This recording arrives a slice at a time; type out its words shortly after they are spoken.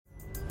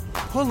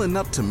Pulling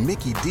up to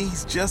Mickey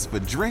D's just for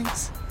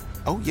drinks?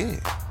 Oh yeah,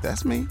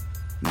 that's me.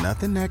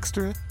 Nothing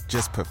extra,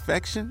 just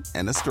perfection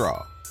and a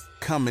straw.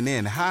 Coming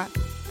in hot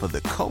for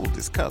the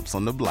coldest cups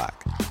on the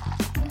block.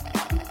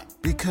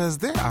 Because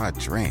there are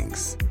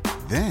drinks.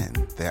 Then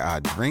there are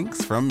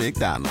drinks from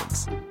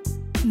McDonald's.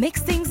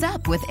 Mix things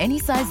up with any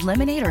size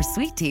lemonade or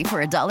sweet tea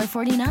for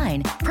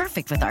 $1.49.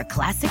 Perfect with our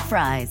classic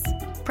fries.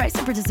 Price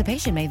and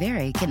participation may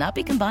vary. Cannot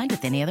be combined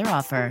with any other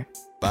offer.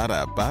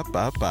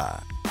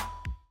 Ba-da-ba-ba-ba.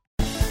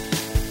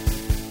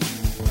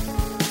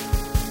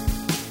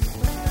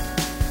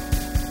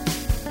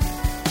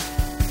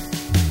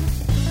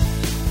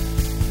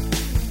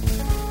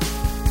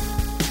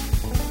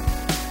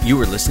 You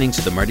are listening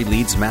to the Marty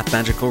Leeds Math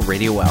Magical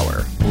Radio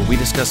Hour, where we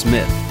discuss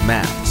myth,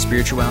 math,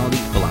 spirituality,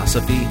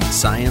 philosophy,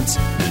 science,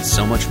 and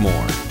so much more.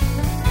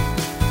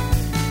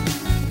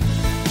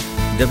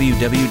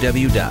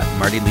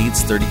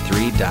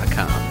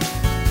 www.martyleeds33.com.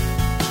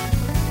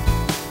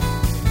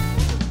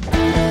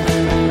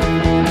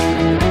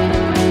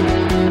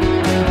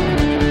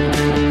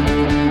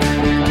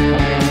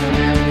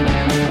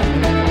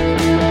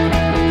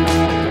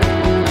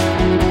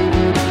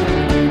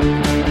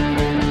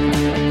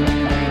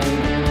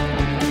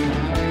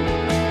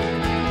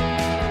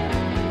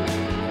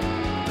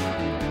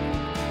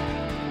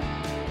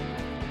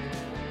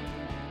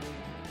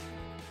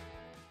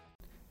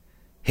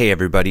 Hey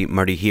everybody,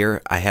 Marty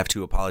here. I have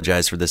to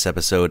apologize for this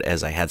episode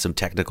as I had some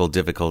technical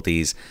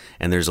difficulties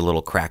and there's a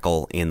little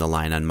crackle in the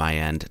line on my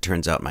end. It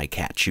turns out my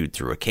cat chewed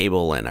through a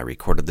cable and I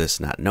recorded this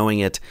not knowing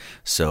it,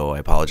 so I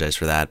apologize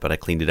for that, but I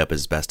cleaned it up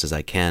as best as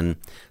I can,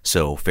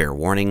 so fair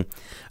warning.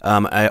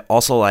 I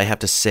have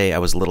to say I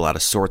was a little out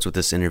of sorts with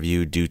this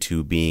interview due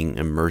to being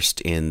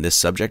immersed in this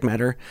subject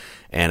matter,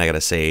 and I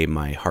gotta say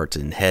my heart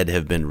and head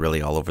have been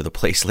really all over the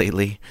place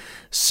lately,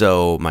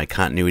 so my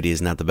continuity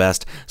is not the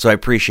best, so I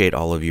appreciate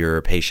all of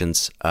your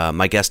patience.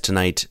 My guest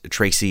tonight,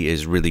 Tracy,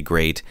 is really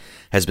great,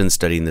 has been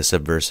studying the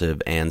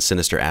subversive and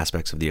sinister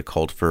aspects of the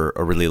occult for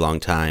a really long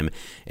time,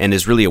 and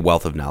is really a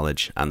wealth of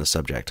knowledge on the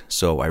subject,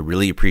 so I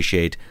really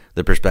appreciate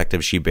the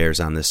perspective she bears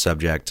on this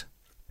subject.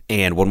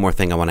 And one more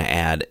thing I want to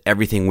add,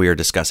 everything we are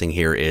discussing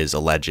here is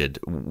alleged.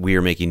 We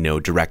are making no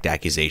direct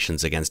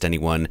accusations against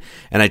anyone,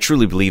 and I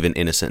truly believe in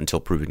innocent until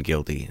proven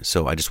guilty.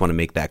 So I just want to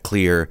make that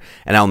clear,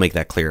 and I'll make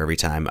that clear every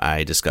time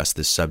I discuss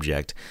this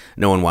subject.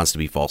 No one wants to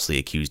be falsely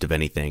accused of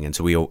anything, and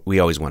so we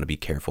always want to be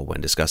careful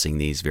when discussing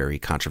these very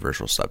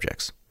controversial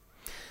subjects.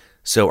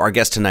 So our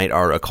guests tonight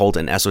are occult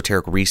and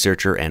esoteric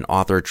researcher and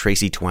author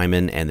Tracy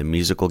Twyman, and the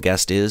musical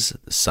guest is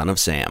Son of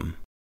Sam.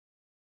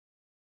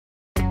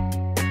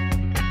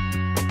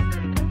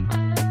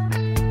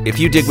 If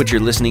you dig what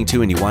you're listening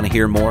to and you want to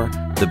hear more,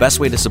 the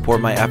best way to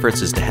support my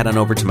efforts is to head on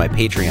over to my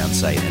Patreon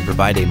site and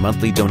provide a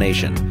monthly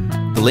donation.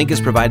 The link is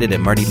provided at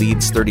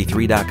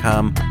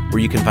martyleeds33.com, where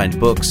you can find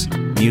books,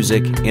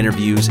 music,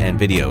 interviews, and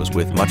videos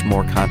with much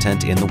more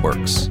content in the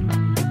works.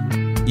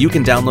 You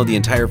can download the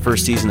entire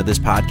first season of this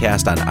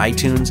podcast on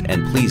iTunes,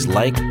 and please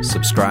like,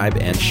 subscribe,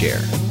 and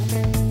share.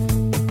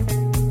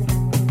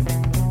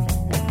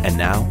 And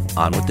now,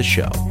 on with the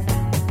show.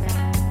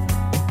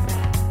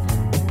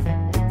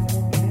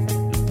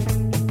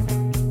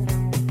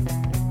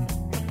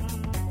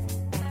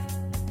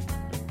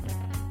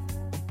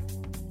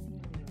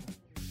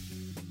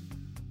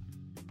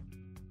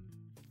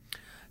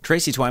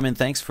 Tracy Twyman,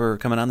 thanks for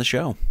coming on the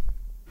show.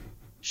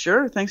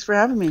 Sure, thanks for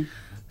having me.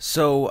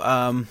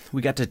 So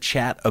we got to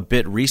chat a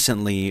bit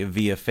recently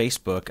via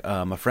Facebook.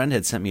 A friend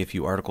had sent me a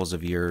few articles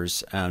of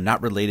yours,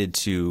 not related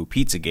to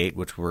Pizzagate,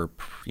 which we're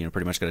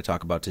pretty much going to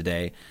talk about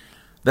today,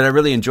 that I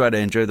really enjoyed. I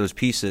enjoyed those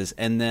pieces.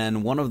 And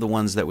then one of the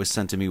ones that was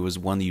sent to me was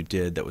one you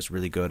did that was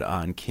really good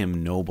on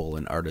Kim Noble,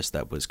 an artist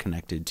that was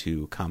connected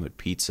to Comet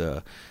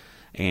Pizza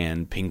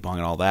and ping pong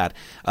and all that.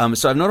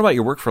 So I've known about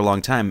your work for a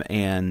long time,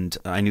 and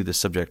I knew the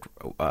subject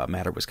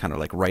matter was kind of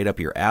like right up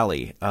your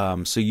alley.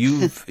 So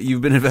you've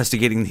been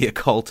investigating the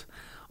occult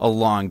a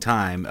long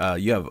time.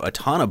 You have a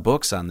ton of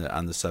books on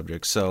the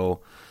subject.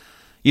 So,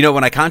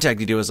 when I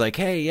contacted you, I was like,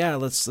 hey, yeah,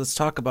 let's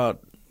talk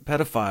about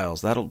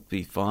pedophiles. That'll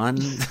be fun.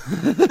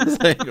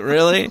 It's like,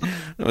 really?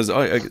 It was,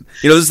 this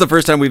is the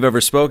first time we've ever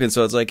spoken,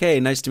 so it's like, hey,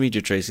 nice to meet you,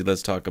 Tracy.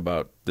 Let's talk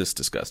about this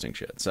disgusting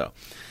shit. So,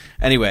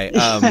 anyway.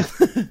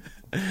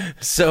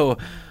 So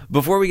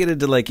before we get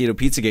into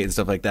Pizzagate and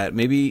stuff like that,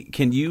 maybe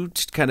can you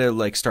kind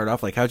of start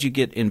off, how'd you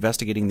get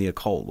investigating the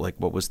occult?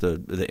 What was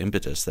the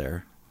impetus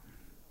there?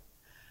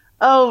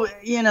 Oh,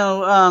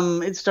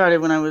 it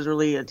started when I was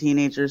really a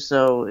teenager.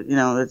 So,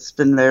 it's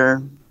been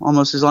there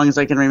almost as long as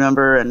I can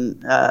remember.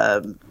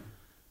 And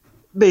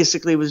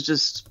basically was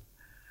just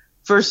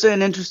first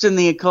an interest in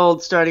the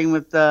occult, starting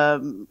with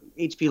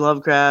H.P.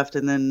 Lovecraft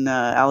and then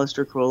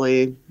Aleister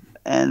Crowley.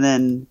 And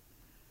then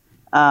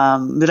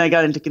I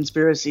got into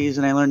conspiracies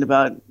and I learned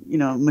about,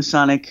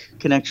 Masonic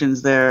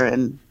connections there.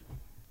 And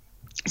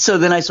so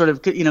then I sort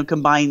of,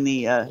 combined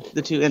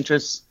the two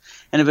interests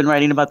and have been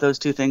writing about those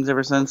two things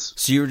ever since.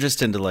 So you were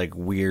just into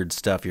weird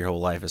stuff your whole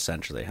life,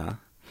 essentially, huh?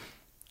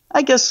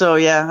 I guess so,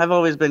 yeah. I've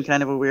always been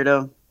kind of a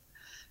weirdo.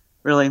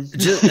 really.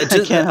 I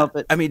can't help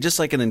it. I mean, just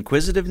like an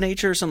inquisitive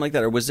nature or something like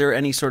that, or was there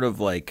any sort of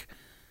like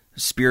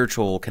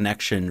spiritual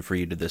connection for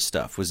you to this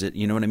stuff? Was it,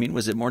 you know what I mean?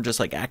 Was it more just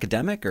like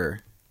academic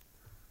or?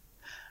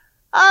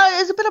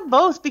 It's a bit of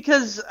both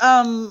because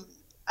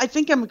I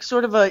think I'm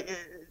sort of I'm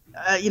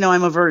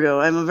a Virgo.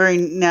 I'm a very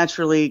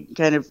naturally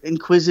kind of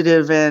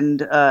inquisitive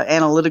and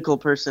analytical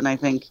person, I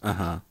think.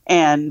 Uh-huh.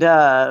 And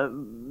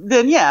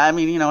then, yeah, I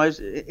mean, I was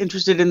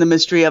interested in the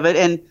mystery of it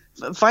and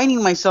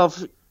finding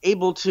myself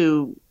able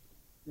to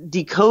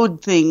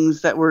decode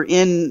things that were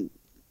in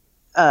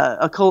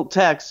occult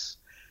texts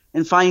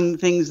and find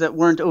things that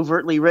weren't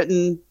overtly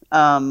written.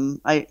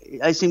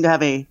 I seem to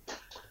have a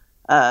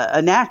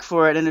knack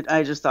for it, and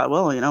I just thought,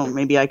 well,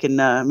 maybe I can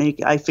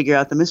I figure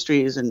out the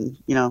mysteries and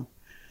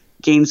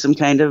gain some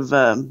kind of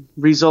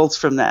results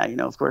from that.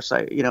 Of course,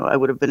 I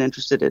would have been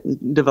interested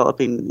in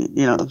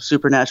developing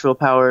supernatural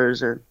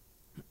powers or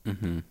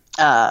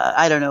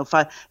I don't know.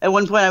 At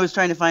one point, I was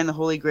trying to find the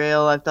Holy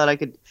Grail. I thought I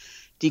could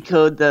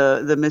decode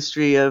the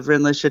mystery of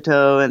Rennes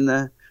Chateau and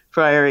the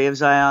Priory of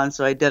Zion,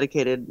 so I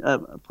dedicated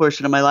a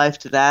portion of my life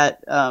to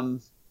that.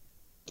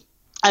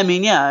 I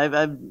mean,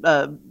 yeah,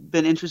 I've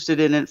been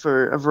interested in it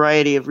for a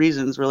variety of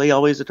reasons. Really,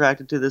 always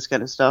attracted to this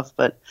kind of stuff.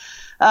 But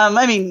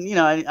I mean,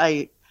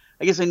 I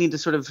guess I need to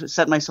sort of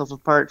set myself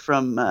apart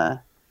from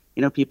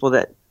people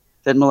that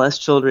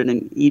molest children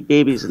and eat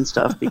babies and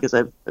stuff because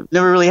I've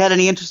never really had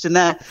any interest in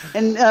that.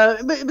 And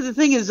but the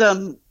thing is,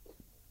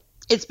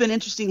 it's been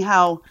interesting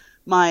how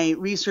my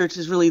research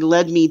has really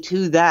led me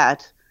to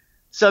that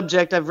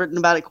subject. I've written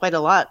about it quite a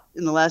lot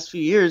in the last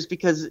few years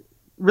because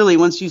really,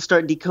 once you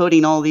start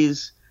decoding all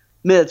these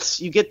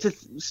myths, you get to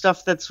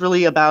stuff that's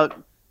really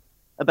about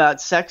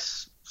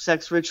sex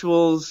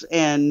rituals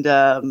and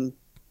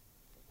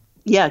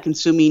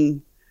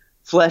consuming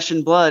flesh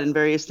and blood and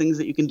various things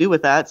that you can do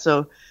with that.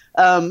 So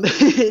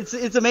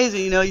it's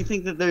amazing. You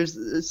think that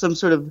there's some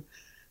sort of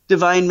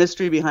divine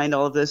mystery behind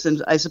all of this,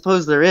 and I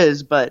suppose there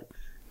is, but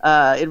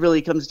it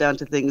really comes down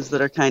to things that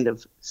are kind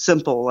of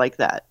simple like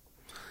that.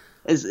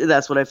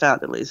 That's what I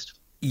found, at least.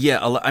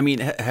 Yeah, I mean,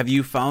 have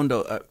you found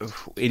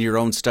in your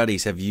own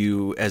studies?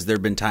 Has there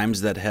been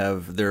times that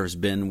there's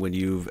been when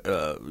you've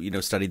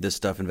studied this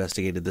stuff,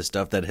 investigated this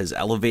stuff that has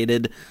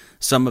elevated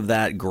some of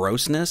that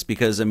grossness?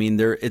 Because I mean,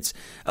 it's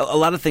a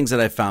lot of things that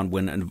I've found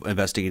when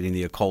investigating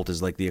the occult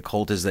is like the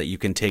occult is that you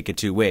can take it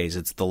two ways.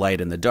 It's the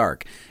light and the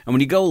dark. And when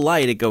you go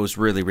light, it goes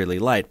really, really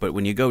light. But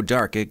when you go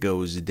dark, it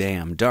goes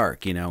damn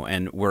dark.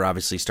 And we're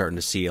obviously starting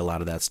to see a lot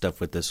of that stuff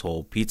with this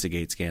whole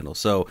Pizzagate scandal.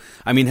 So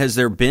I mean, has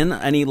there been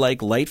any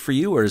like light for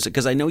you? Or is it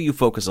because I know you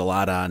focus a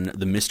lot on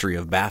the mystery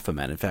of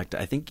Baphomet? In fact,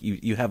 I think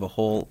you have a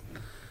whole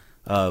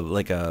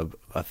like a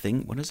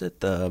thing. What is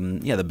it?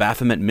 The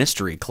Baphomet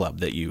Mystery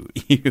Club that you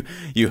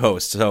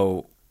host.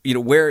 So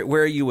where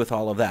are you with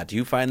all of that? Do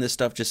you find this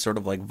stuff just sort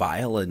of like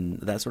vile and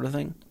that sort of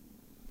thing?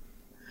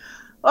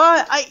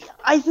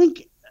 I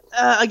think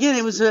again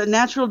it was a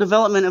natural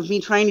development of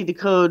me trying to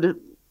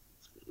decode.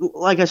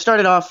 Like I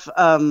started off.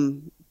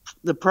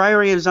 The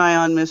Priory of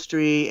Zion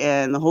mystery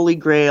and the Holy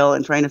Grail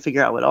and trying to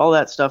figure out what all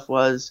that stuff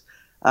was.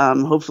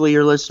 Hopefully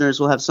your listeners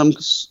will have some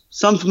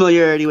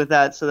familiarity with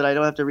that so that I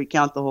don't have to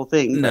recount the whole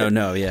thing.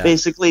 No, yeah.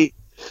 Basically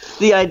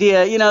the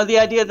idea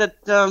that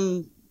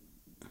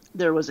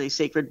there was a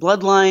sacred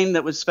bloodline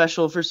that was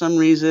special for some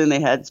reason.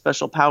 They had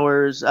special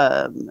powers,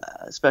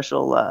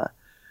 special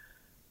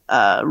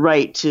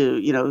right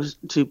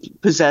to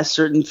possess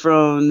certain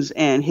thrones,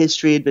 and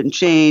history had been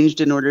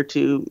changed in order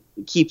to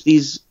keep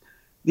these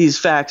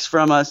facts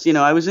from us.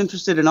 I was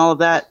interested in all of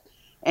that,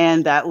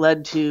 and that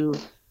led to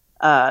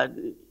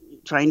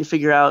trying to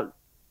figure out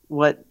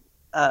what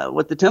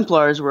the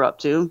Templars were up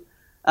to.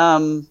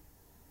 And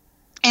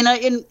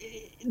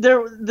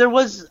there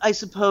was, I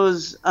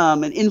suppose,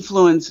 an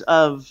influence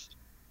of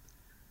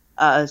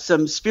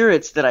some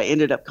spirits that I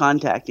ended up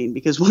contacting,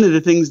 because one of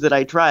the things that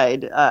I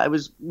tried, I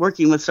was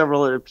working with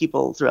several other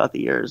people throughout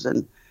the years,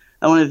 and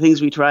one of the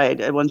things we tried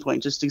at one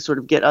point just to sort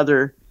of get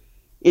other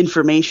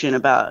information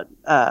about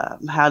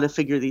how to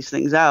figure these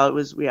things out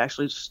was we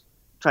actually just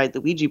tried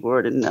the Ouija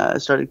board and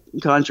started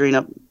conjuring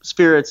up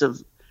spirits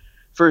of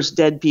first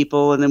dead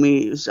people, and then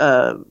we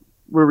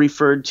were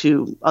referred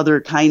to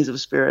other kinds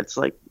of spirits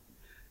like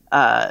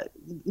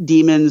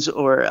demons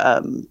or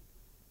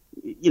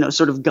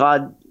sort of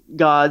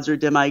gods or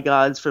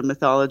demigods from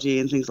mythology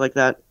and things like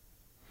that.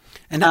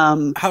 And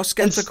how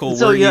skeptical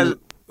were you?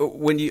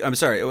 When you, I'm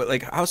sorry,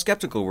 like how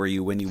skeptical were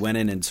you when you went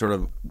in and sort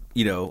of,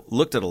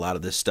 looked at a lot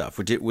of this stuff?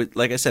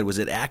 Like I said, was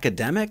it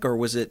academic or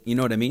was it, you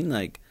know what I mean?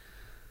 Like,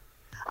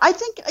 I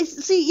think,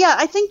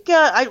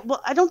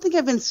 I don't think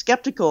I've been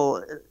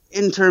skeptical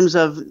in terms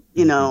of,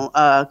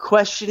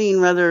 questioning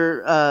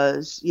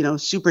whether,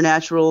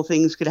 supernatural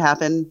things could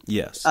happen.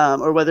 Yes.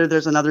 Or whether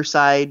there's another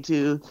side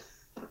to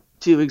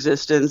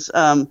existence.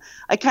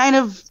 I kind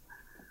of,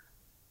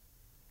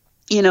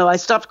 I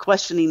stopped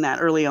questioning that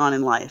early on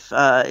in life.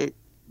 It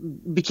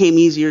became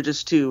easier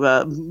just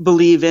to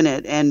believe in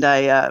it, and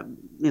I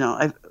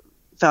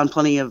found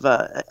plenty of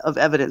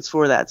evidence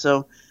for that.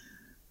 So,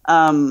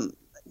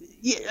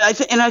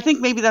 I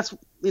think maybe that's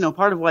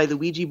part of why the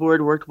Ouija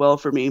board worked well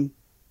for me,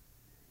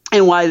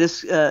 and why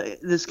this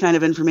kind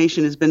of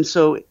information has been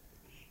so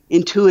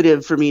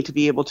intuitive for me to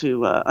be able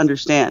to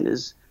understand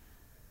is,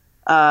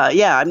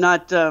 I'm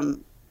not.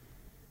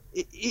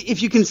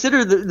 If you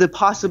consider the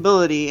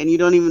possibility, and you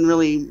don't even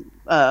really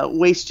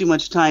waste too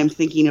much time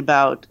thinking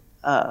about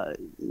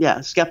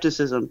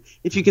skepticism,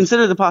 if you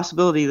consider the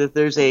possibility that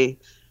there's a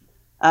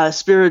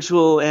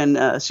spiritual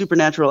and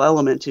supernatural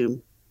element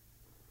to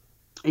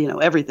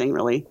everything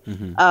really,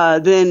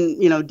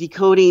 then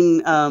decoding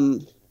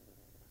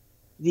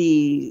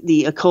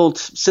the occult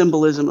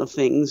symbolism of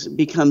things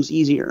becomes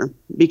easier,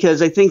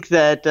 because I think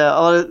that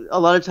a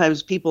lot of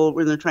times people,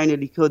 when they're trying to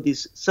decode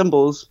these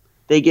symbols,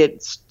 they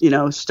get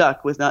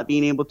stuck with not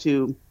being able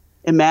to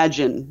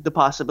imagine the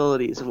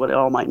possibilities of what it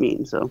all might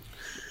mean. So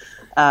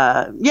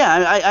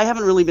I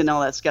haven't really been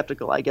all that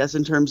skeptical, I guess,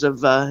 in terms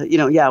of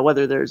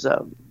whether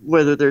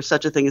there's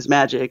such a thing as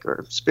magic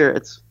or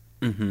spirits.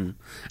 Mm-hmm.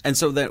 And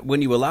so that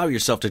when you allow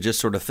yourself to just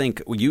sort of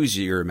think, use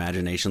your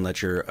imagination,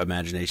 let your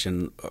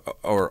imagination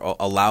or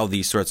allow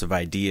these sorts of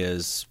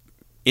ideas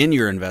in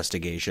your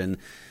investigation,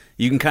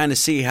 you can kind of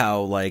see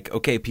how, like,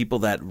 okay, people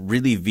that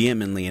really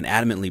vehemently and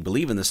adamantly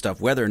believe in this stuff,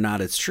 whether or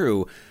not it's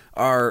true,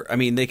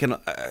 they can,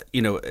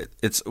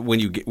 it's when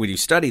you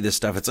study this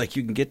stuff, it's like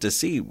you can get to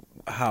see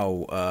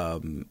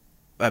how,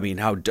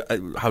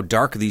 how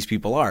dark these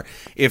people are.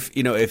 If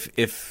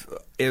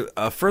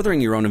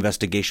furthering your own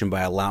investigation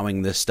by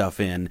allowing this stuff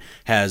in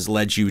has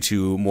led you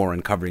to more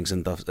uncoverings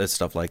and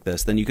stuff like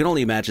this, then you can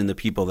only imagine the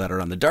people that are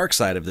on the dark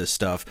side of this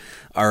stuff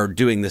are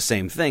doing the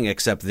same thing,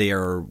 except they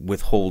are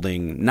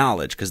withholding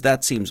knowledge, because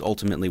that seems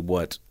ultimately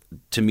what,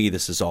 to me,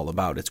 this is all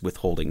about. It's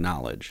withholding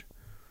knowledge.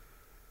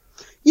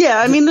 Yeah,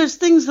 I mean, there's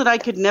things that I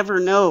could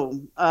never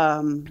know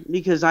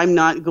because I'm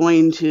not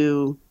going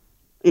to,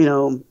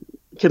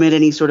 commit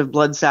any sort of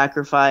blood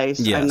sacrifice.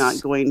 Yes. I'm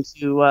not going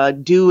to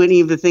do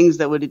any of the things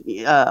that would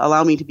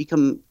allow me to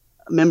become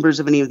members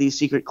of any of these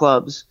secret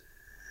clubs.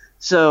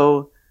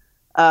 So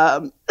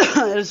at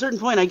a certain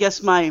point, I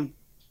guess my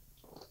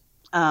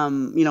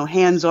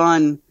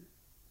hands-on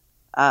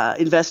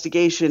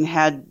investigation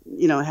had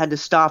to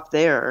stop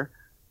there.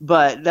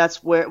 But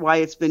that's why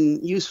it's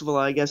been useful,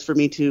 I guess, for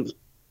me to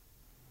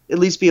at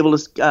least be able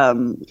to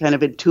kind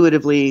of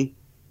intuitively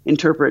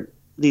interpret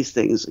these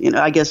things.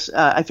 I guess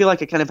I feel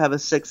like I kind of have a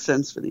sixth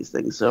sense for these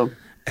things. So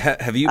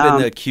have you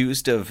been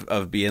accused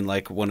of being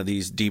like one of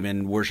these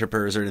demon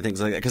worshippers or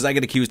things like that? Because I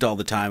get accused all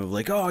the time of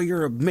like, oh,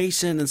 you're a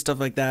Mason and stuff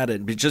like that,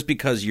 and just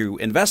because you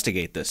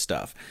investigate this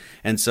stuff.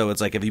 And so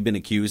it's like, have you been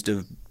accused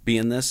of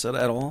being this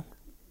at all?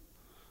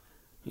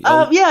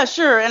 Yeah,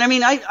 sure. And I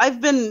mean,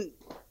 I've been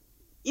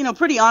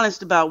pretty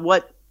honest about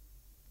what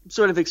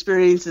sort of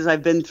experiences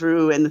I've been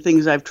through and the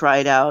things I've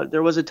tried out.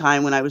 There was a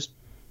time when I was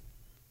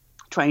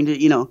trying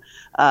to,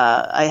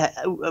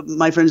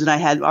 my friends and I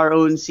had our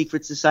own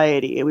secret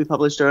society, and we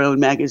published our own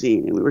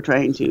magazine, and we were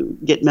trying to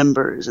get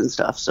members and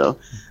stuff. So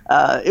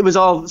it was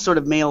all sort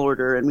of mail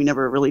order, and we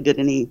never really did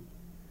any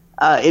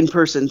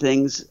in-person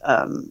things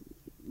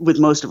with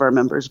most of our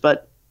members.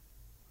 But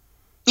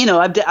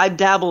I've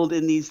dabbled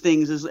in these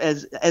things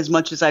as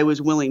much as I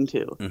was willing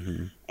to,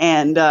 mm-hmm.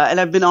 and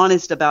I've been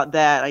honest about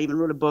that. I even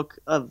wrote a book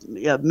of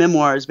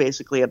memoirs,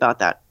 basically, about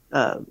that.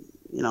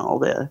 All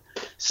the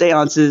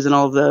seances and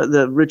all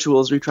the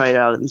rituals we tried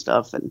out and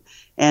stuff.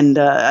 And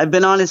I've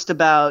been honest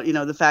about,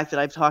 the fact that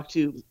I've talked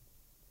to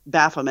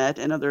Baphomet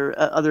and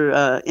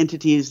other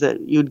entities that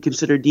you would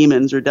consider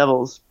demons or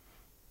devils.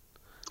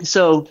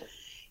 So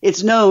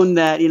it's known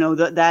that,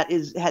 that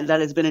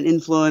has been an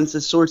influence,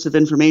 a source of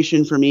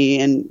information for me.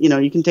 And,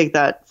 you can take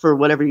that for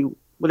whatever you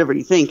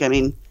think. I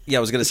mean, yeah,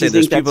 I was going to say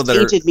there's people that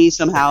tainted me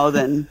somehow,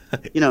 then,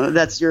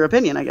 that's your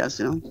opinion, I guess,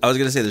 I was going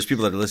to say there's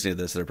people that are listening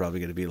to this that are probably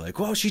going to be like,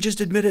 well, she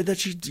just admitted that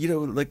she,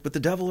 like with the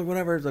devil or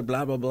whatever, like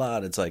blah, blah, blah.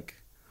 And it's like,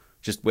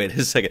 just wait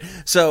a second.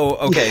 So,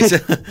 okay.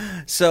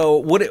 So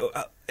what,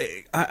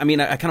 I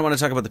kind of want to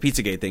talk about the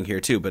Pizzagate thing here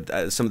too,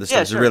 but some of the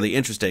stuff is really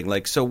interesting.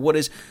 Like, so what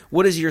is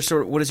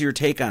your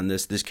take on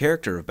this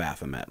character of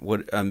Baphomet?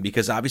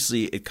 Because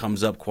obviously it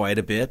comes up quite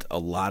a bit. A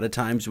lot of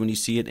times when you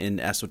see it in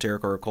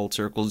esoteric or occult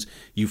circles,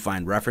 you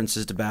find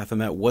references to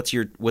Baphomet. What's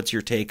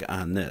your take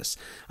on this?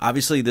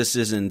 Obviously,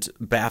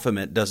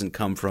 Baphomet doesn't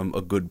come from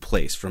a good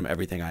place from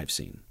everything I've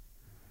seen.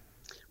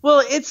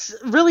 Well, it's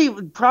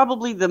really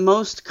probably the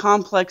most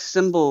complex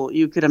symbol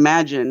you could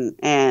imagine,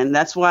 and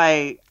that's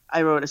why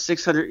I wrote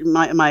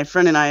my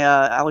friend and I,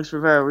 Alex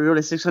Rivera, we wrote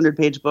a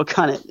 600-page book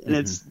on it, and mm-hmm.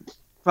 It's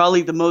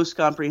probably the most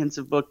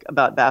comprehensive book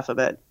about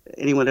Baphomet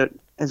anyone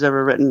has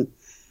ever written.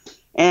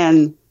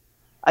 And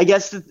I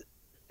guess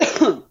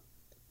I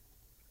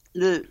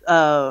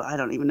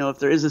don't even know if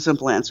there is a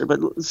simple answer,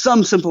 but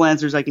some simple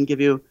answers I can give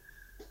you.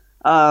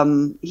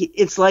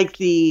 It's like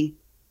the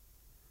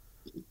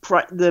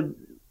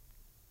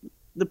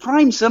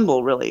prime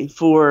symbol, really,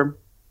 for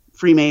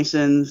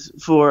Freemasons,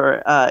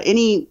 for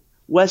any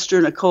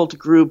Western occult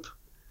group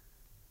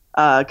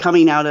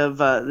coming out of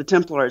the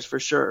Templars, for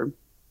sure,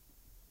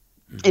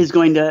 mm-hmm. is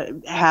going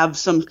to have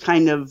some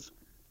kind of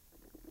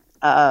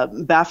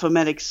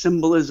Baphometic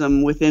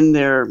symbolism within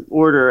their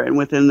order and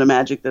within the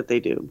magic that they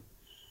do.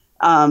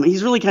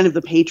 He's really kind of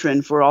the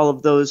patron for all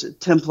of those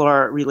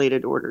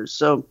Templar-related orders.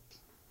 So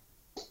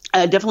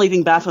I definitely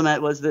think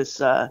Baphomet was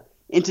this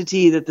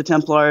entity that the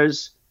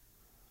Templars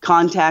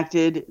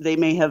contacted. They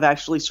may have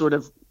actually sort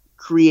of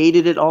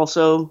created it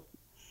also,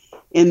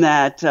 in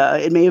that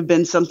it may have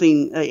been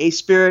something, a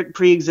spirit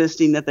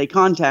pre-existing that they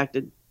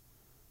contacted.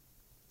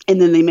 And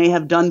then they may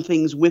have done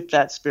things with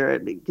that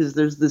spirit, because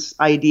there's this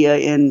idea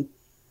in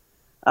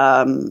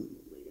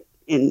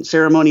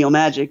ceremonial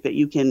magic that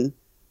you can,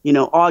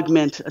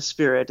 augment a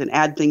spirit and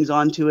add things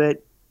onto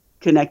it,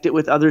 connect it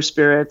with other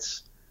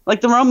spirits.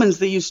 Like the Romans,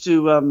 they used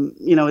to,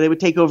 they would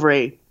take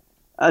over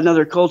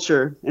another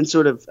culture and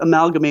sort of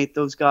amalgamate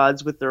those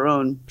gods with their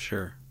own.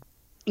 Sure.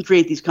 And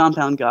create these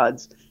compound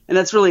gods. And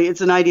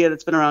it's an idea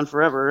that's been around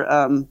forever,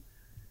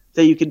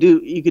 that you can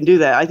do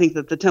that. I think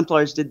that the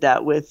Templars did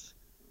that with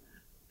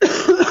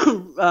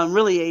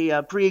really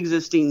a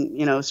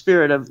pre-existing,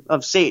 spirit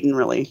of Satan,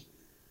 really.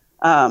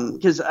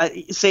 Because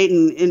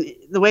Satan, in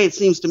the way it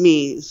seems to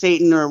me,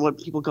 Satan, or what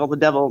people call the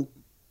devil,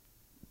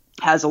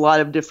 has a lot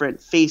of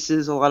different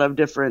faces, a lot of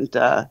different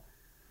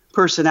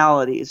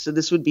personalities. So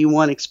this would be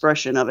one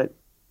expression of it.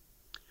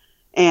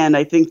 And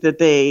I think that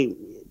they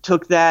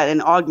took that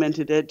and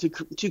augmented it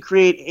to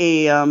create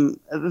a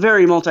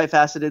very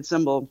multifaceted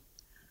symbol.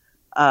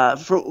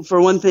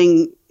 For one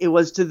thing, it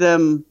was to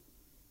them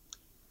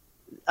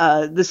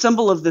the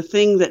symbol of the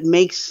thing that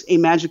makes a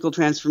magical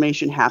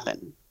transformation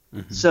happen.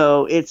 Mm-hmm.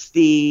 So it's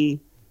the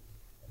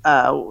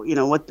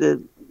what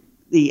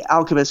the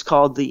alchemists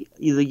called the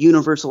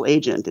universal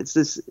agent. It's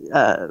this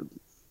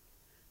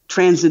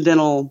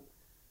transcendental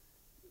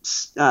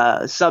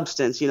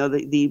substance,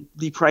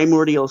 the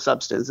primordial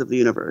substance of the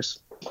universe.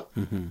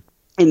 Mm-hmm.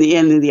 In the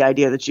end, the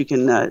idea that you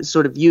can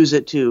sort of use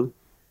it to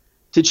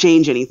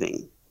change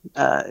anything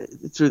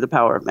through the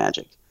power of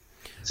magic.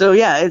 So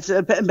yeah, it's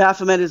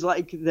Baphomet is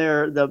like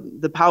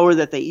the power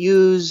that they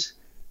use.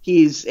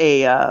 He's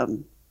a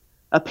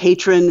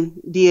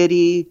patron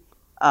deity.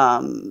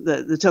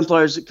 The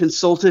Templars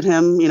consulted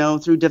him,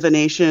 through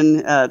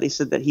divination. They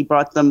said that he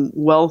brought them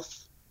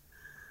wealth,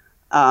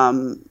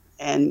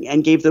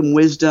 and gave them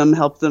wisdom,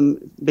 helped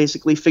them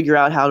basically figure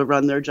out how to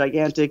run their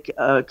gigantic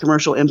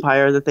commercial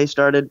empire that they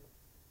started.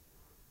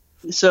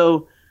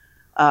 So,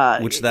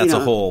 which that's a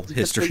whole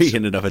history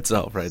in and of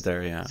itself, right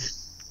there. Yeah.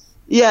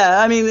 Yeah,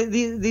 I mean,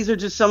 these are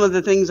just some of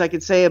the things I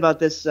could say about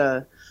this.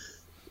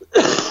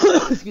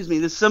 Excuse me,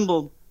 this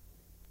symbol.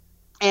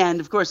 And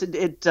of course,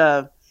 it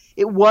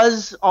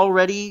was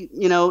already,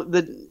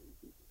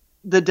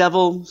 the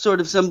devil sort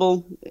of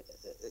symbol.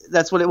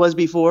 That's what it was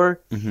before.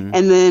 Mm-hmm.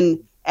 And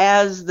then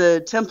as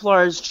the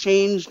Templars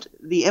changed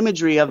the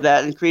imagery of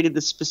that and created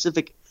the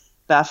specific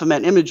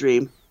Baphomet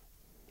imagery,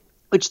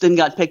 which then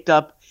got picked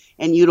up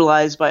and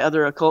utilized by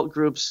other occult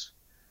groups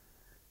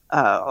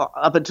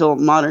up until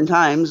modern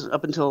times,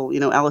 up until,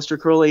 Aleister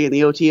Crowley and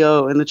the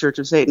OTO and the Church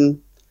of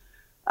Satan.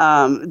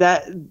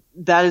 That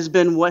has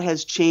been what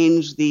has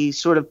changed the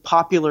sort of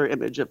popular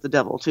image of the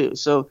devil too.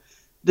 So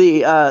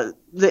the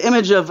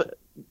image of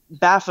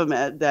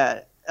Baphomet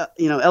that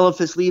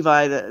Eliphas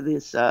Levi,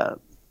 this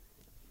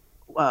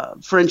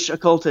French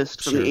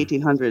occultist from the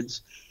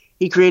 1800s,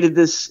 he created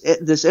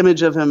this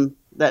image of him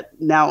that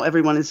now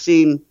everyone has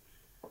seen.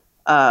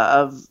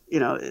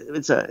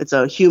 It's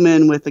a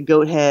human with a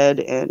goat head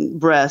and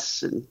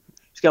breasts, and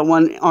he's got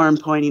one arm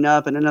pointing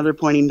up and another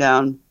pointing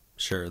down.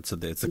 Sure, it's a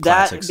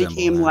classic symbol. That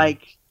became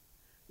like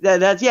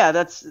that's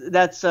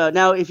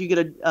now if you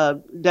get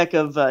a deck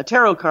of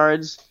tarot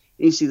cards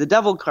and you see the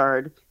devil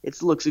card, it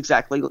looks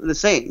exactly the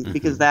same, mm-hmm.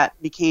 because that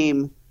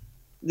became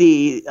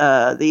the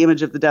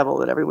image of the devil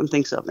that everyone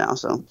thinks of now.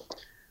 So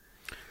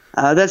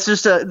that's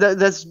just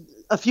that's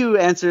a few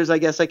answers I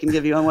guess I can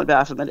give you on what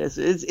Baphomet is.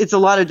 It's a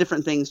lot of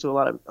different things to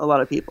a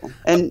lot of people.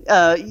 And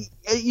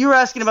you were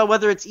asking about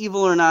whether it's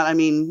evil or not. I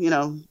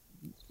mean,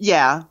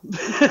 yeah,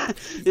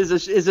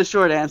 is a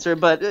short answer.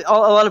 But a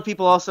lot of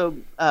people also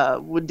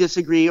would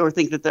disagree or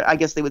think that I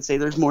guess they would say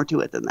there's more to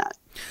it than that.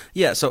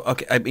 Yeah. So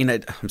okay. I mean,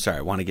 I'm sorry.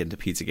 I want to get into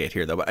Pizzagate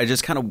here though, but I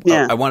just kind of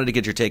I wanted to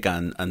get your take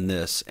on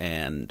this,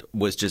 and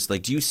was just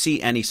like, do you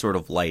see any sort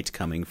of light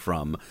coming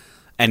from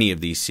any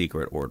of these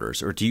secret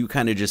orders, or do you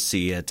kind of just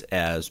see it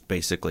as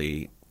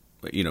basically,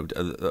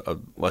 a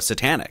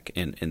satanic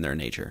in their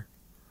nature?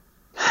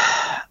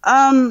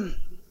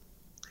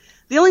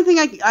 The only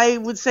thing I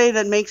would say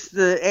that makes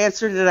the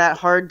answer to that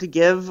hard to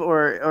give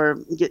or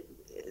get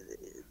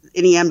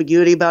any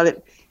ambiguity about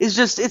it is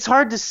just it's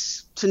hard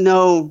to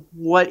know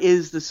what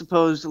is the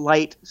supposed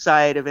light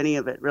side of any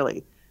of it,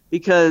 really,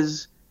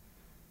 because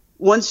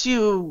once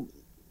you,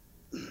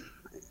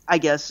 I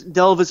guess,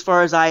 delve as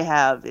far as I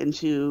have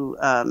into,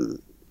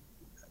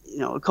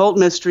 occult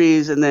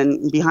mysteries, and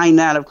then behind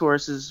that, of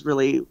course, is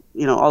really,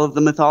 all of the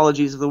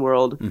mythologies of the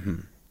world. Mm-hmm.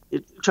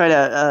 Try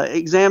to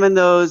examine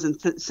those and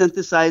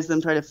synthesize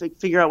them, try to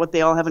figure out what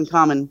they all have in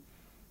common.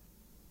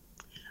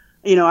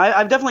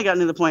 I've definitely gotten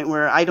to the point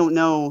where I don't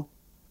know,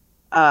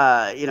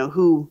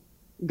 who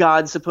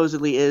God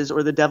supposedly is,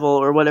 or the devil,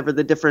 or whatever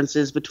the difference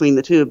is between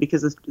the two.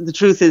 Because the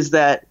truth is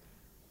that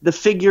the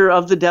figure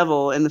of the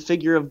devil and the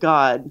figure of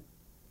God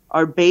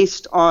are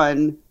based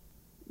on,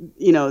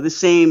 the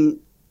same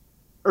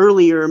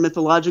earlier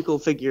mythological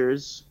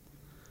figures.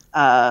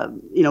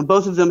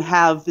 Both of them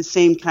have the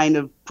same kind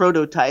of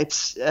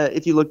prototypes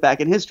if you look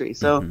back in history.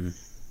 So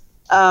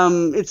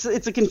it's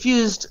a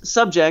confused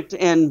subject,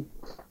 and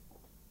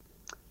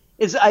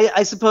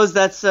I suppose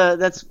that's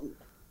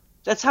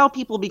how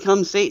people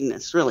become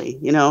Satanists, really.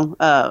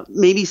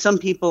 Maybe some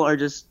people are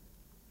just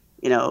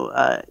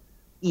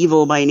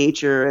evil by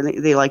nature,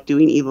 and they like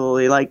doing evil.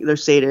 They're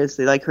sadists.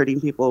 They like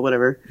hurting people,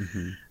 whatever.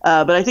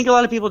 But I think a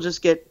lot of people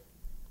just get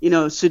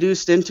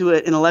seduced into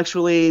it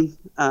intellectually.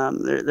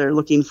 They're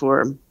looking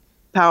for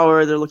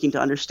power. They're looking to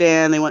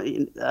understand. They want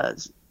a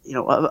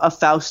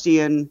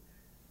Faustian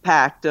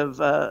pact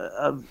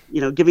of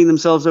giving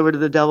themselves over to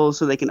the devil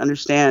so they can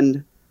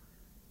understand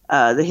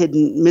the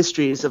hidden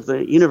mysteries of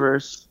the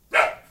universe.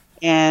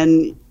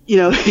 And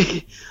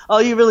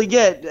all you really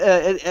get,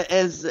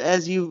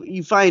 as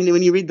you find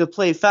when you read the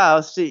play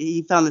Faust,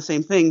 he found the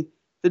same thing.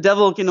 The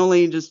devil can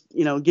only just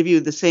give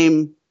you the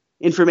same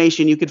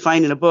information you could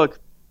find in a book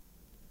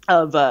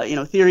of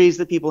theories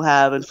that people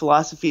have and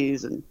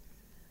philosophies, and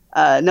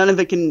none of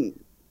it can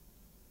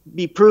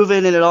be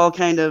proven, and it all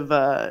kind of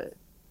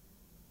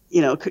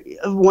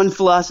one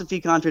philosophy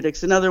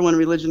contradicts another, one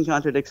religion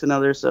contradicts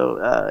another,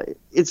 so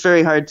it's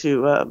very hard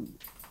to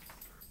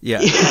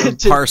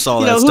parse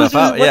all that stuff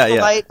out. What's the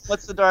light,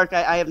 what's the dark?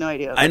 I have no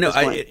idea. I know.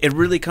 It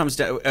really comes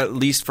down, at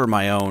least for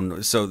my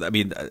own. So, I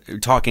mean,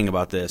 talking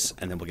about this,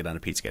 and then we'll get on to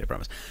Pizzagate, I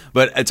promise.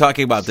 But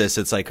talking about this,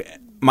 it's like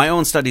my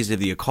own studies of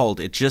the occult.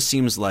 It just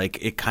seems like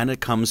it kind of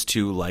comes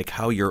to like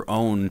how your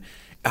own.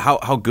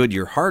 How good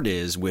your heart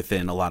is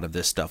within a lot of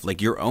this stuff,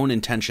 like your own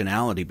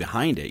intentionality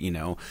behind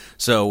it,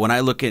 So when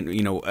I look at,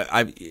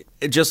 I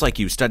just like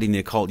you studying the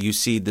occult, you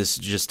see this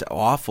just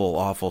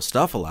awful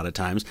stuff a lot of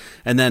times,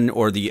 and then,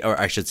 or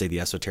I should say the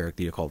esoteric,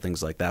 the occult,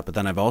 things like that. But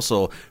then I've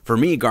also, for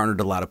me,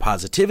 garnered a lot of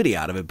positivity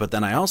out of it. But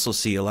then I also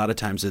see a lot of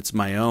times it's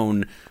my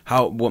own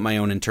my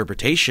own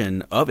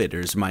interpretation of it,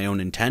 or is my own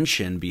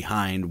intention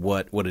behind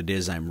what it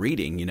is I'm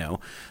reading.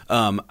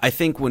 I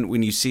think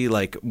when you see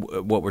like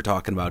what we're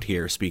talking about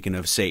here, speaking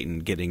of Satan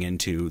getting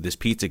into this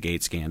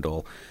Pizzagate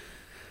scandal,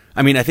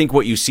 I mean, I think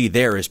what you see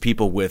there is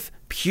people with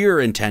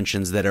pure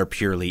intentions that are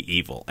purely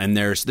evil, and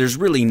there's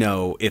really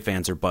no ifs,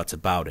 ands, or buts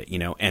about it,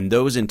 and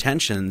those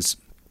intentions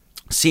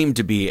seem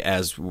to be,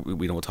 as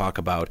we don't talk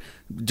about,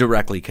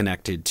 directly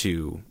connected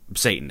to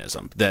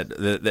Satanism.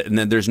 And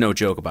then there's no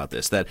joke about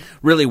this. That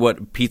really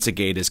what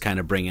Pizzagate is kind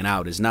of bringing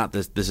out is not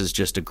this is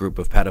just a group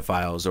of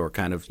pedophiles or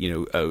kind of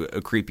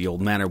a creepy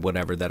old man or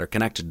whatever that are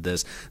connected to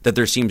this. That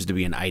there seems to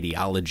be an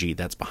ideology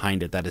that's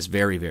behind it that is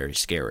very, very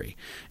scary.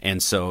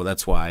 And so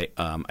that's why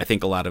I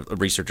think a lot of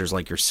researchers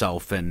like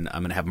yourself, and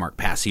I'm going to have Mark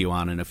Passio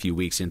on in a few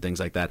weeks and things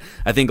like that.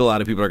 I think a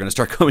lot of people are going to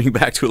start coming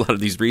back to a lot of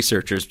these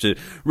researchers to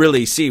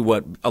really see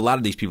what a lot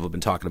of these people have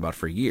been talking about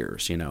for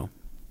years.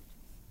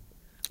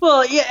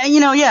 Well,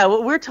 yeah,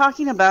 we're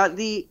talking about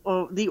the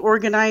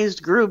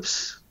organized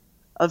groups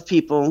of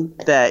people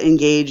that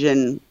engage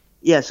in,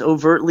 yes,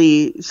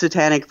 overtly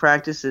satanic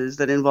practices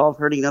that involve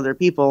hurting other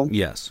people.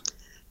 Yes.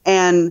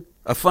 And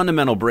a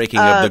fundamental breaking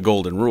of the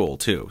golden rule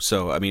too.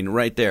 So, I mean,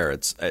 right there,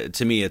 it's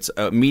to me, it's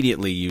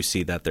immediately you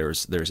see that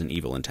there's an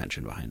evil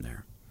intention behind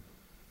there.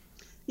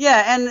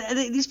 Yeah, and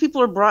these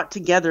people are brought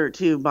together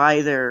too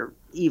by their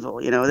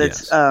evil.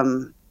 That's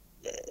yes.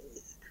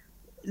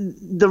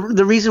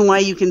 The reason why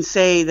you can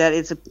say that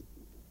it's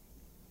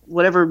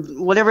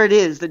whatever it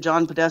is that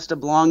John Podesta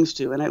belongs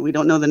to, and we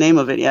don't know the name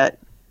of it yet.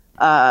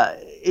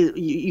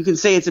 You can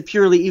say it's a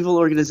purely evil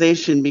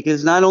organization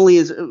because not only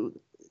is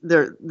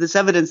there this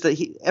evidence that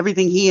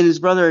everything he and his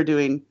brother are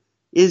doing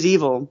is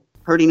evil,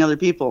 hurting other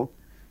people,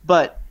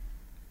 but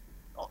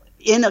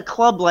in a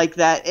club like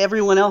that,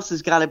 everyone else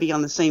has got to be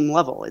on the same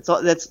level.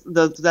 That's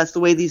the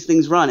way these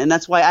things run, and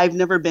that's why I've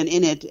never been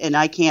in it, and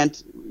I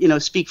can't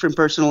speak from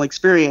personal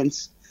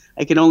experience.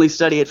 I can only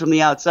study it from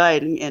the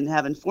outside and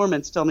have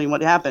informants tell me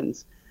what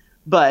happens.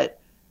 But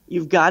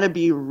you've got to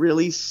be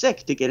really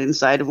sick to get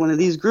inside of one of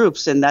these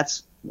groups, and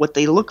that's what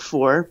they look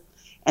for,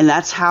 and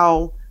that's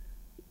how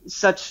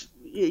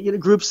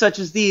groups such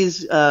as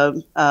these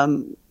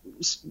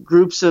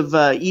groups of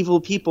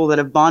evil people that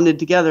have bonded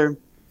together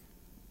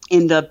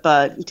end up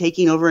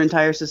taking over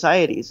entire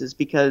societies, is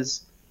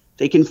because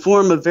they can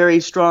form a very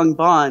strong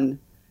bond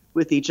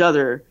with each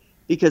other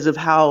because of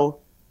how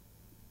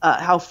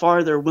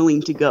far they're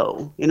willing to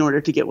go in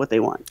order to get what they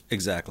want.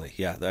 Exactly.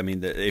 Yeah. I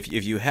mean, if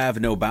you have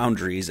no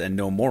boundaries and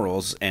no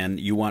morals and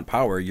you want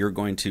power, you're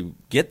going to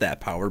get that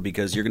power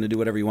because you're going to do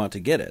whatever you want to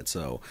get it.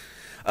 So,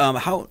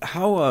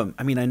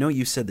 I mean, I know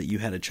you said that you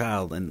had a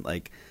child, and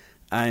like,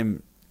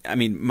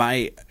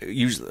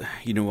 usually,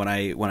 when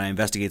I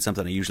investigate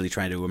something, I usually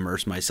try to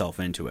immerse myself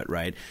into it,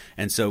 right?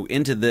 And so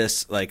into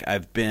this, like,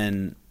 I've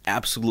been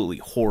absolutely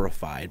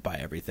horrified by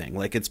everything.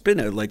 Like, it's been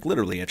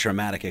literally a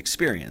traumatic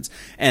experience.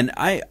 And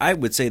I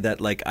would say that,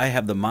 like, I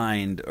have the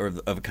mind of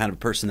a kind of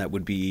person that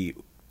would be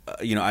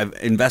I've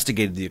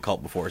investigated the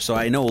occult before, so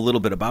I know a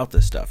little bit about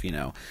this stuff,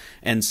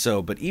 and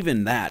so, but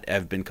even that,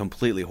 I've been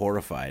completely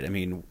horrified. I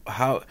mean,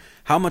 how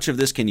much of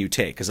this can you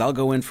take? Because I'll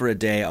go in for a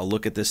day, I'll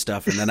look at this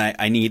stuff, and then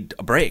I need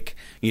a break,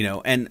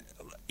 and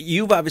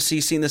you've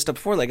obviously seen this stuff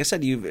before. Like I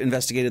said, you've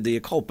investigated the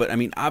occult, but I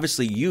mean,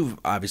 obviously, you've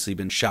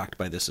been shocked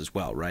by this as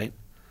well, right?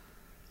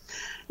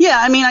 Yeah,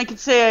 I mean, I could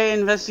say I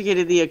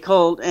investigated the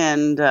occult,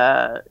 and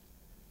but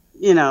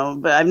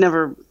I've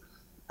never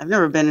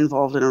been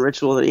involved in a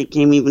ritual that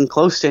came even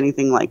close to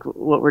anything like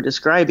what we're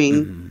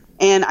describing, Mm-hmm.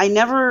 and I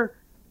never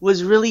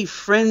was really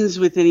friends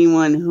with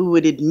anyone who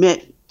would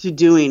admit to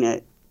doing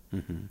it.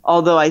 Mm-hmm.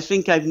 Although I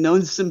think I've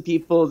known some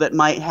people that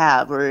might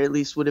have, or at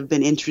least would have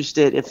been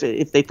interested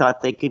if they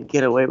thought they could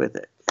get away with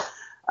it.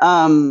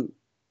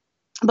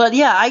 But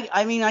yeah,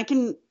 I mean, I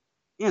can.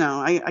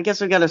 I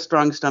guess I've got a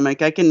strong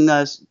stomach. I can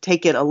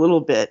take it a little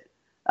bit,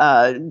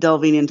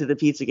 delving into the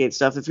Pizzagate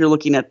stuff. If you're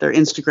looking at their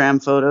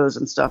Instagram photos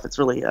and stuff, it's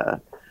really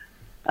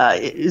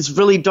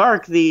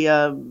dark.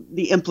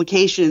 The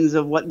implications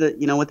of what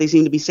they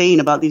seem to be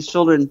saying about these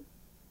children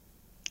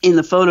in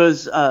the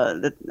photos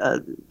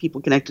that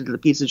people connected to the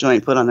pizza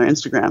joint put on their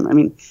Instagram. I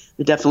mean,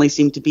 they definitely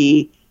seem to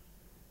be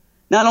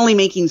not only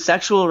making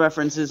sexual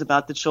references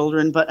about the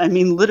children, but I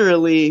mean,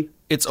 literally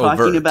it's talking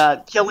overt.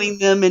 about killing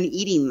them and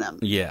eating them.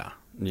 Yeah.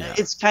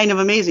 It's kind of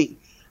amazing.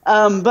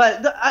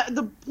 But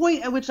the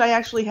point at which I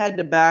actually had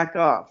to back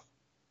off,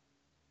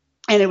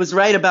 and it was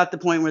right about the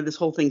point where this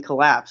whole thing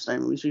collapsed, I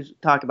mean, we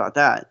should talk about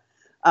that,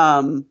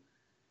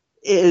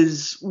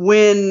 is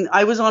when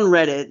I was on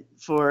Reddit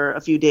for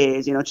a few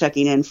days,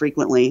 checking in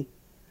frequently,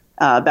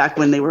 back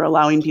when they were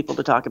allowing people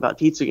to talk about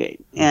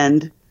Pizzagate.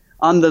 And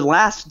on the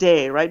last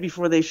day, right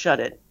before they shut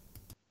it,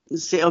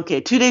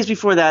 2 days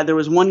before that, there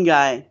was one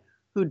guy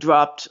who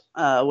dropped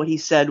what he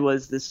said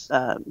was this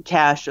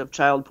cache of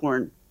child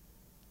porn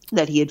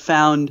that he had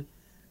found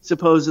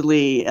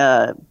supposedly,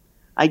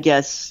 I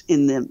guess,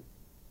 in the,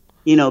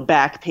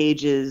 back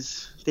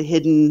pages, the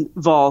hidden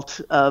vault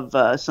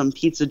of some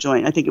pizza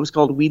joint. I think it was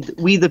called We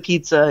the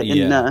Pizza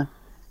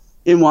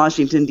in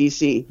Washington,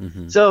 D.C.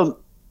 Mm-hmm. So,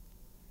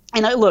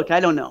 and I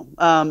don't know.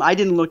 I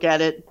didn't look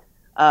at it.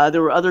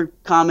 There were other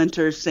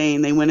commenters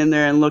saying they went in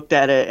there and looked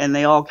at it, and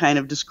they all kind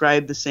of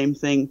described the same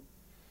thing.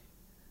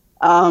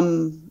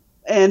 And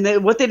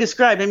what they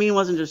described, I mean, it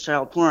wasn't just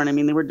child porn. I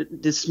mean, they were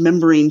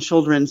dismembering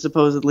children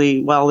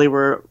supposedly while they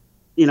were,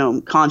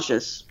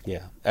 conscious.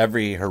 Yeah,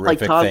 every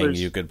horrific thing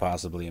you could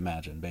possibly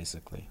imagine,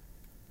 basically.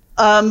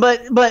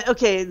 But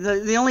okay,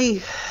 the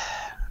only,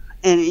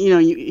 and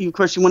you of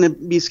course you want to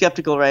be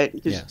skeptical, right?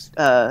 Yes.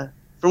 For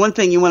one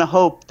thing, you want to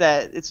hope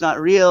that it's not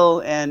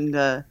real, and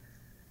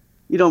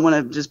you don't want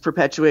to just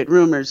perpetuate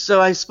rumors. So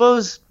I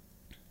suppose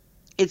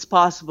it's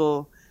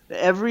possible that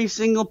every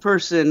single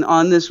person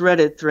on this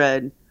Reddit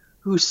thread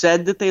who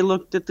said that they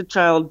looked at the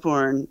child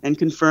porn and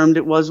confirmed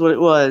it was what it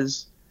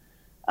was,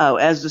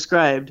 as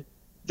described,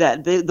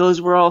 that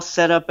those were all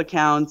set up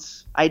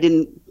accounts. I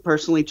didn't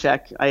personally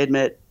check, I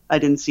admit. I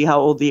didn't see how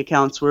old the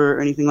accounts were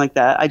or anything like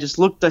that. I just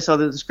looked, I saw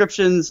the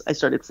descriptions, I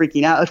started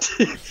freaking out.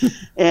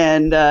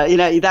 And,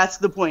 that's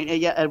the point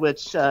at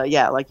which,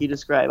 like you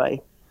describe,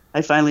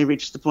 I finally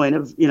reached the point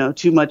of,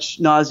 too much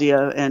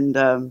nausea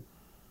and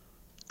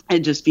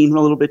just being a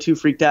little bit too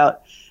freaked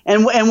out.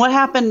 And what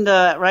happened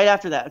right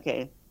after that?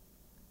 Okay.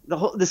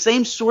 The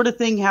same sort of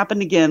thing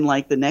happened again,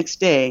 like the next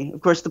day.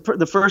 Of course,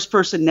 the first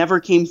person never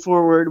came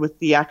forward with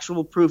the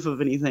actual proof of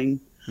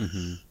anything.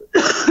 Mm-hmm.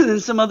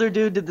 And some other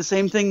dude did the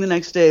same thing the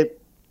next day.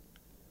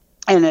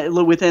 And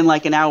within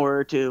like an hour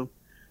or two,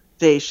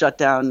 they shut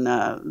down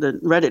the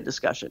Reddit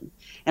discussion.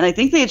 And I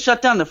think they had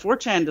shut down the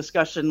 4chan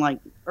discussion like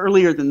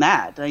earlier than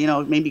that,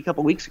 maybe a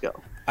couple weeks ago.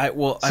 I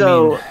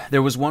mean,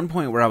 there was one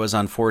point where I was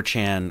on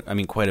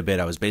 4chan, quite a bit.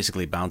 I was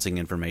basically bouncing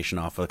information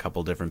off of a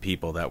couple different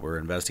people that were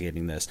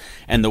investigating this.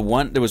 And there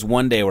was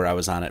one day where I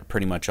was on it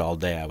pretty much all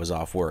day. I was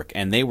off work,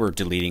 and they were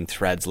deleting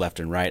threads left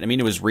and right. I mean,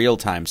 it was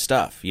real-time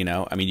stuff,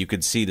 you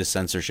could see the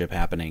censorship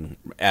happening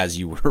as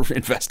you were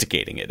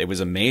investigating it. It was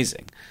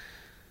amazing.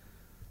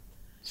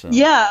 So.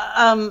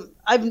 Yeah,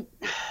 I've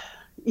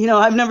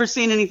never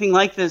seen anything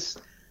like this.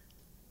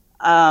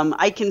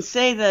 I can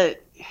say that,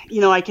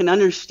 I can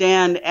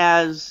understand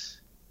as,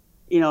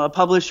 a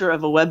publisher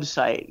of a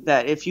website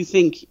that if you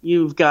think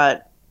you've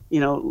got,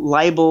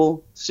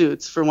 libel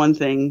suits for one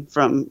thing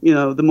from,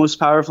 the most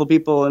powerful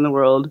people in the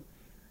world,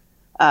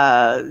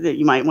 that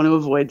you might want to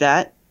avoid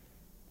that.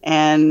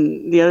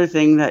 And the other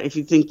thing that if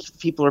you think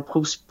people are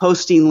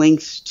posting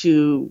links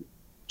to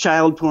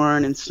child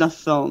porn and snuff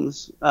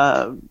films,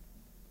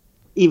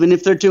 even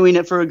if they're doing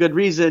it for a good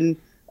reason,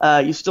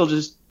 you still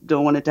just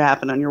don't want it to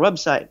happen on your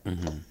website.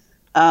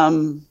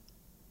 Mm-hmm.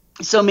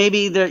 So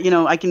maybe there,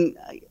 I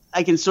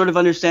can sort of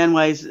understand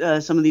why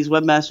some of these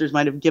webmasters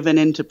might have given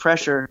in to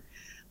pressure,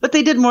 but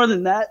they did more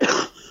than that.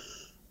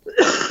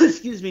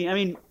 Excuse me. I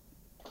mean,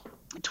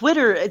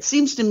 Twitter, it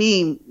seems to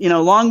me,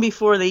 long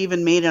before they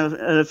even made an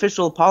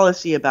official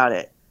policy about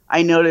it,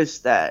 I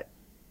noticed that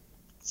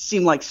it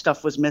seemed like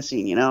stuff was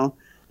missing.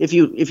 If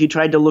you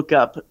tried to look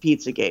up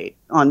Pizzagate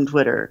on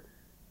Twitter,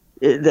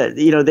 that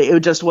it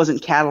just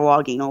wasn't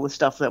cataloging all the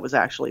stuff that was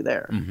actually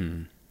there.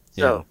 Mm-hmm.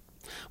 Yeah. So,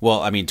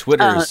 well, I mean,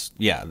 Twitter's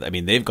I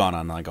mean, they've gone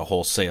on like a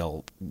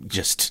wholesale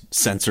just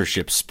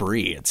censorship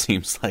spree. It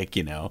seems like,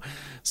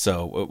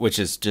 so which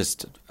is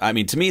just, I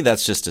mean, to me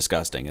that's just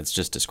disgusting. It's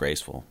just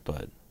disgraceful.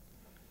 But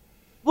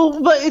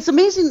it's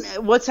amazing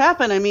what's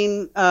happened. I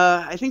mean,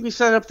 I think we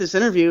set up this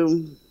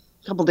interview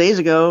a couple days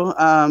ago,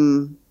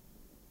 and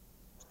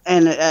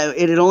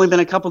it had only been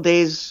a couple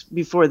days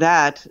before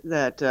that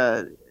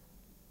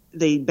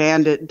they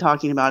banned it,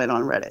 talking about it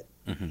on Reddit.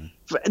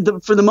 Mm-hmm.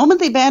 For the moment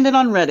they banned it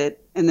on Reddit,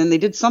 and then they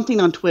did something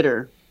on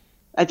Twitter.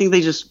 I think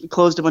they just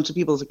closed a bunch of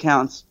people's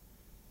accounts.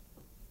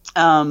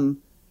 It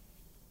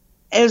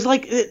was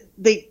like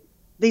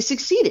they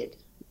succeeded.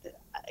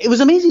 It was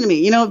amazing to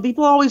me.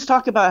 People always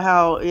talk about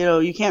how,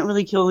 you can't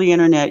really kill the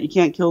internet. You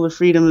can't kill the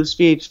freedom of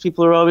speech.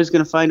 People are always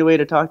going to find a way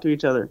to talk to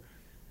each other.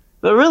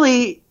 But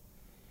really,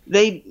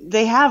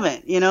 they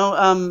haven't, In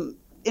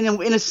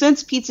a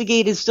sense,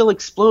 Pizzagate is still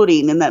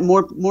exploding, and that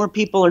more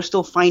people are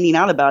still finding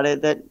out about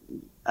it that,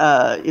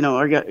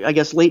 are, I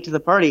guess, late to the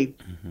party.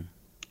 Mm-hmm.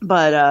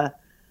 But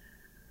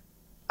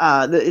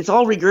it's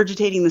all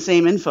regurgitating the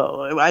same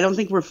info. I don't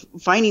think we're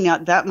finding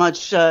out that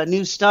much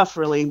new stuff,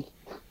 really.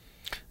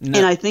 No.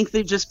 And I think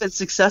they've just been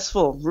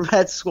successful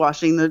at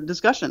squashing the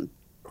discussion.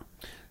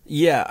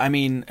 Yeah, I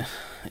mean,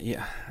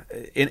 yeah,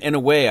 in a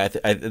way,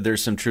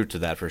 there's some truth to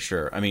that for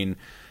sure. I mean,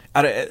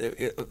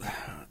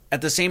 at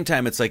the same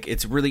time, it's like,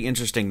 it's really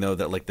interesting though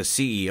that like the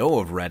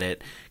CEO of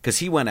Reddit, because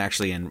he went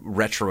actually and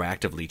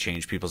retroactively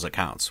changed people's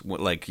accounts,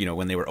 like,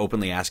 when they were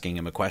openly asking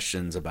him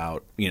questions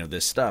about,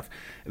 this stuff,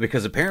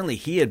 because apparently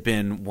he had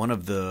been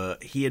on the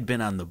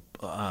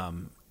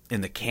in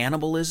the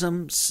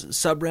cannibalism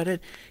subreddit.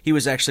 He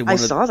was actually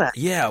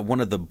one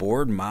of the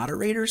board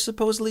moderators,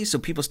 supposedly. So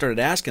people started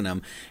asking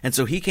him, and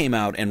so he came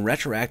out and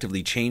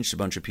retroactively changed a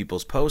bunch of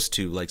people's posts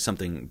to like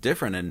something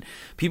different. And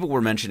people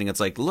were mentioning,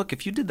 it's like, look,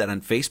 if you did that on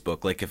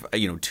Facebook, like if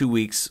 2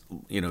 weeks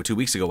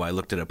ago I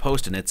looked at a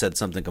post and it said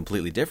something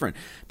completely different,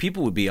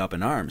 people would be up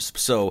in arms.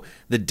 So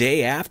the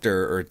day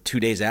after, or 2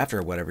 days after,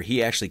 or whatever,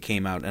 he actually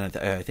came out, and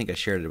I think I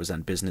shared it. It was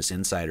on Business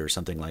Insider or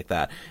something like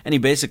that, and he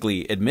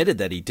basically admitted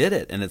that he did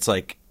it. And it's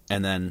like,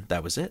 and then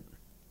that was it.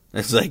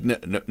 It's like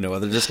no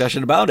other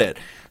discussion about it.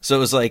 So it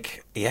was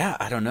like, yeah,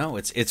 I don't know.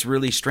 It's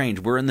really strange.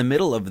 We're in the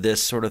middle of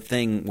this sort of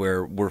thing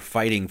where we're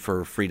fighting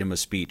for freedom of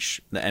speech,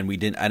 and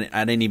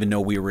I didn't even know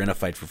we were in a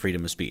fight for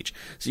freedom of speech.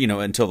 So,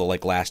 until the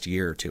like last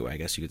year or two, I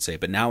guess you could say.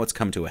 But now it's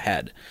come to a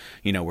head.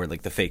 Where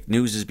like the fake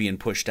news is being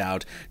pushed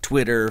out,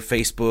 Twitter,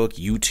 Facebook,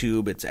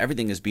 YouTube.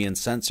 Everything is being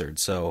censored.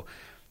 So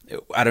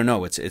I don't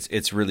know.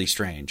 It's really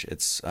strange.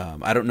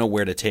 I don't know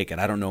where to take it.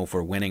 I don't know if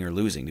we're winning or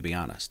losing, to be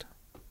honest.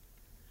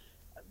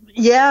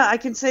 Yeah, I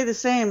can say the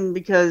same,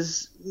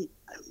 because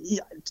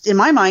in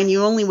my mind,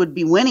 you only would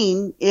be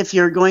winning if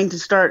you're going to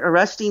start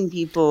arresting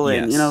people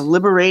and,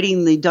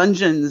 liberating the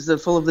dungeons that are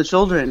full of the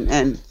children.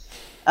 And,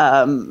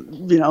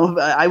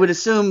 I would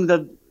assume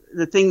the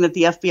thing that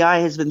the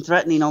FBI has been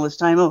threatening all this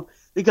time,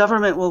 the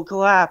government will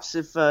collapse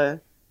if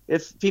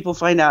people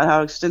find out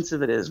how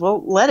extensive it is.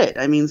 Well, let it.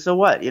 I mean, so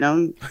what?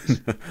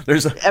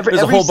 There's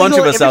a whole bunch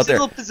of us out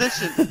there. Every single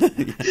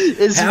position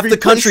is half the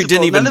country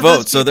didn't even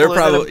vote, so they're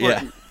probably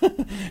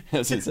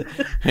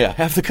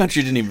half the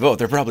country didn't even vote.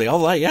 They're probably all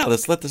like,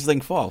 let's let this thing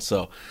fall.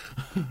 So,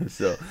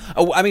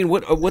 I mean,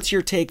 what's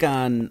your take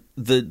on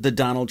the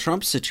Donald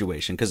Trump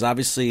situation? Because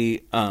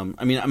obviously,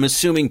 I'm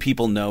assuming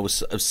people know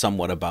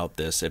somewhat about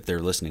this if they're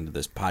listening to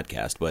this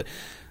podcast, but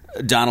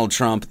Donald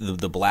Trump,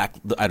 the black,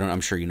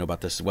 I'm sure you know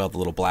about this as well, the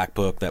little black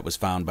book that was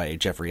found by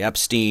Jeffrey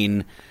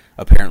Epstein.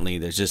 Apparently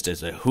there's just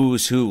a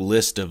who's who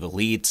list of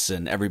elites,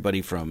 and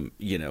everybody from,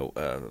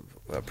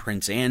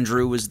 Prince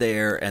Andrew was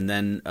there. And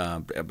then,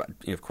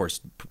 of course,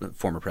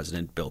 former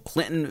President Bill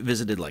Clinton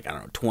visited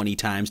 20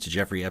 times to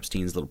Jeffrey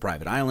Epstein's little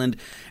private island.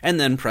 And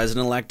then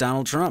President-elect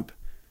Donald Trump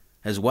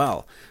as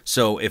well.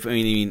 So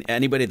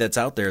anybody that's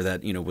out there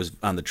that, was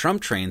on the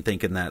Trump train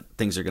thinking that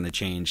things are going to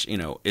change,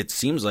 it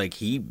seems like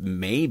he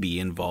may be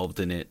involved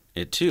in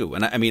it too.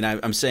 And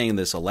I'm saying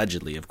this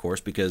allegedly, of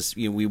course, because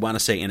we want to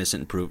say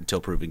innocent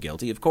until proven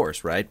guilty, of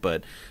course, right?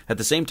 But at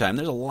the same time,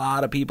 there's a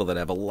lot of people that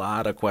have a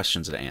lot of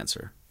questions to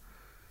answer.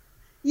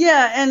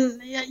 Yeah,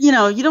 and you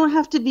don't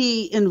have to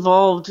be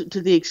involved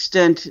to the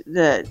extent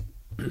that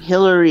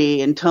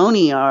Hillary and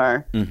Tony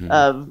are,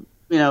 of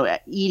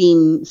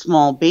eating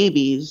small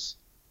babies,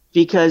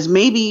 because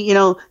maybe,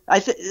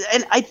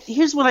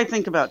 here's what I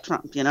think about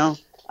Trump,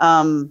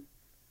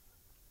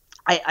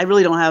 I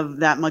really don't have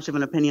that much of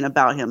an opinion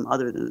about him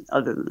other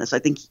than this. I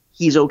think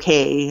he's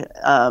okay.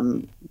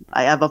 I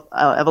have a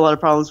lot of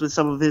problems with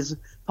some of his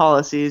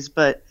policies,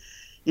 but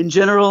in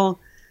general,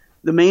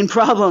 the main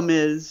problem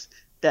is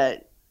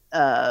that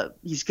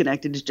he's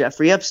connected to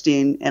Jeffrey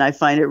Epstein, and I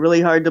find it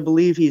really hard to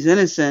believe he's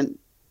innocent.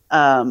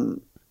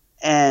 And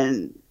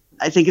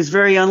I think it's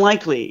very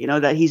unlikely,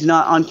 that he's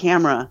not on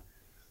camera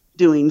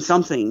doing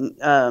something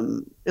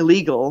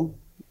illegal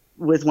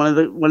with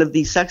one of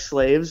these sex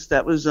slaves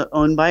that was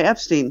owned by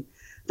Epstein.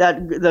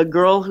 That the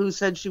girl who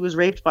said she was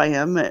raped by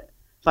him,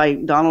 by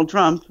Donald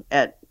Trump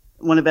at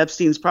one of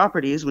Epstein's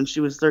properties when she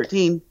was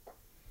 13.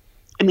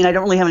 I mean, I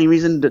don't really have any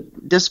reason to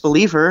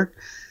disbelieve her.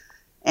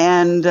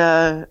 And,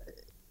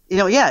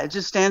 it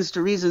just stands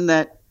to reason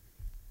that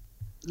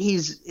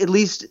he's at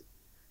least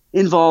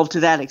involved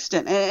to that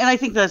extent. And I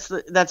think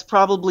that's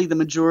probably the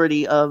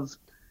majority of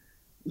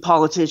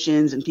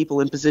politicians and people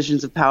in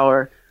positions of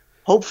power.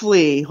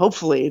 Hopefully,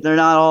 they're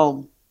not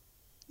all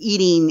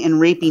eating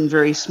and raping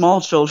very small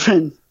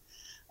children.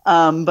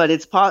 But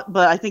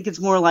I think it's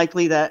more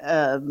likely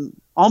that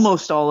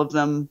almost all of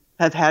them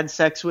have had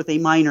sex with a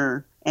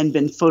minor and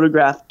been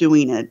photographed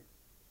doing it.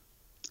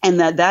 And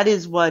that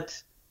is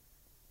what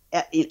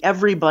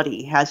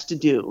everybody has to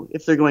do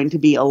if they're going to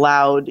be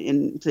allowed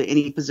into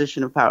any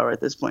position of power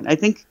at this point. I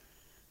think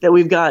that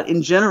we've got,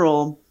 in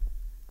general,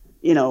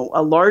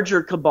 a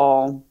larger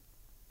cabal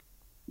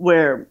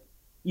where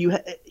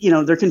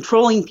they're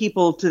controlling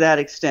people to that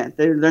extent.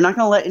 They're not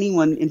going to let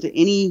anyone into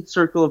any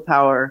circle of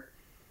power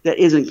that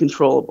isn't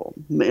controllable.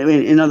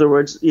 In other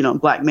words,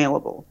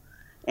 blackmailable.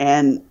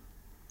 And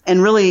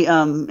really,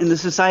 in the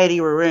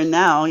society where we're in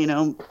now,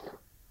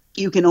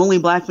 you can only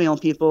blackmail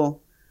people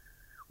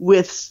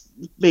with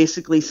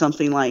basically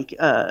something like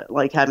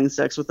having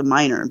sex with a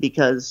minor,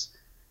 because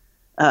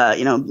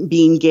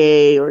being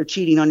gay or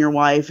cheating on your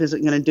wife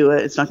isn't going to do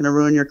it. It's not going to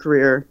ruin your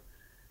career.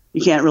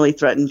 You can't really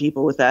threaten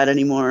people with that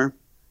anymore.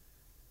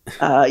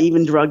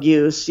 Even drug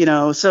use,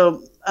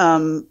 So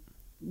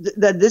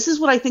that this is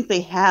what I think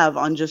they have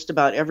on just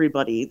about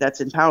everybody that's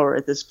in power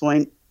at this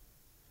point.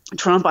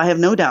 Trump, I have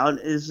no doubt,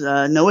 is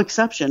no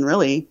exception,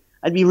 really.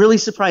 I'd be really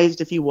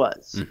surprised if he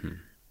was. Mm-hmm.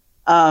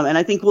 And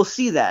I think we'll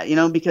see that,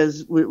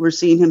 because we're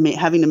seeing him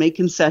having to make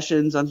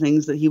concessions on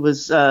things that he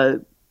was,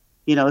 so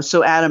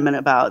adamant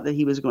about, that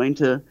he was going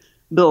to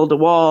build a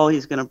wall,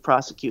 he's going to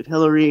prosecute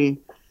Hillary.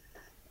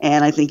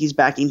 And I think he's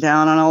backing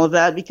down on all of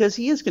that because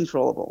he is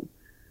controllable.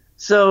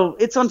 So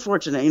it's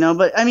unfortunate,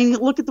 but I mean,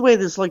 look at the way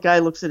this guy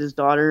looks at his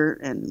daughter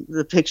and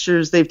the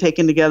pictures they've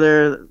taken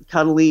together,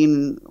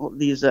 cuddling,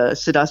 these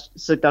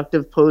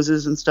seductive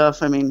poses and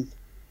stuff. I mean,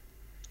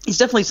 he's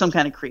definitely some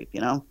kind of creep,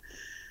 And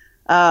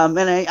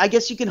I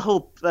guess you can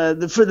hope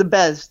for the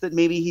best that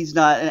maybe he's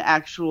not an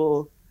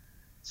actual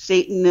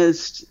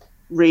Satanist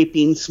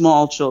raping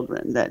small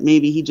children, that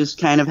maybe he just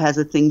kind of has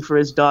a thing for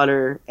his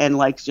daughter and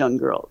likes young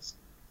girls.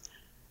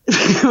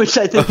 Which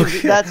I think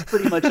that's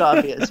pretty much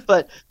obvious.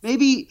 But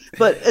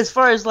as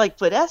far as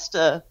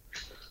Podesta,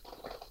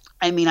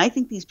 I mean, I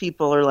think these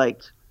people are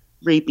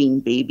raping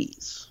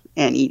babies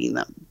and eating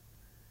them.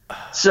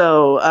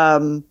 So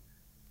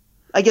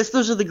I guess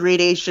those are the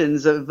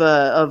gradations of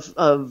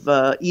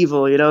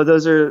evil.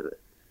 Those are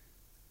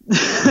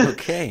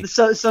okay.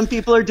 So some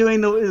people are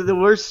doing the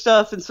worst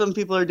stuff, and some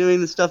people are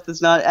doing the stuff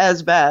that's not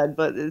as bad,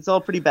 but it's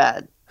all pretty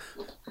bad.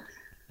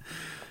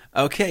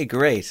 Okay,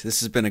 great.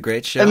 This has been a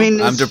great show. I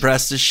mean, I'm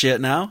depressed as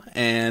shit now,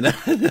 and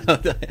what?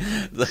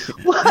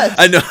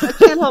 I know. I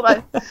can't help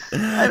it.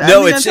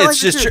 It's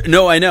just true.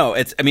 No, I know.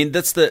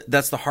 That's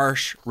the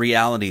harsh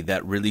reality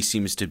that really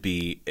seems to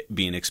be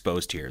being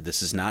exposed here.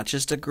 This is not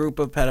just a group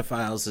of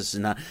pedophiles.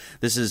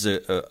 This is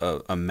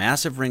a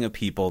massive ring of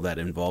people that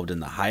involved in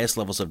the highest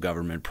levels of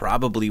government,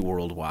 probably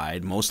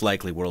worldwide, most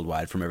likely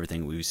worldwide from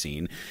everything we've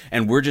seen.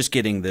 And we're just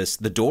getting this.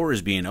 The door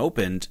is being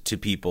opened to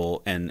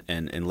people and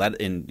let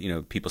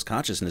in people's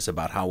consciousness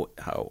about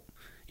how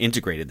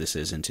integrated this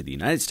is into the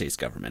United States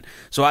government.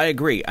 So I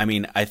agree. I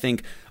mean, I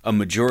think a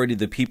majority of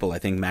the people, I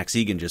think Max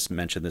Egan just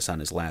mentioned this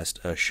on his last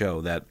show,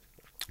 that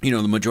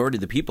the majority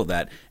of the people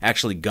that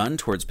actually gun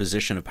towards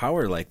position of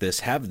power like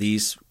this have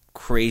these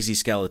crazy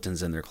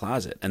skeletons in their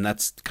closet, and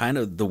that's kind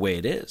of the way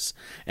it is.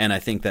 And I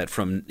think that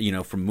from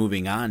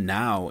moving on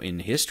now in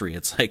history,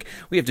 it's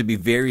we have to be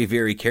very,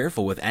 very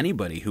careful with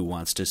anybody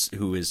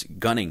who is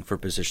gunning for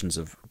positions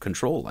of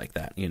control like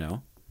that.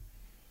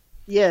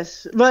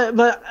 Yes,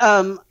 but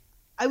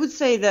I would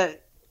say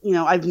that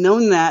I've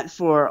known that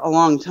for a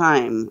long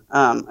time.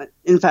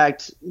 In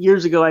fact,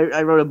 years ago,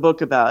 I wrote a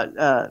book about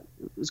it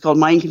was called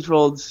 "Mind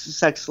Controlled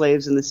Sex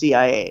Slaves in the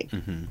CIA,"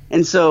 mm-hmm.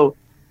 And so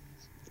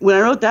when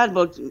I wrote that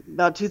book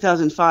about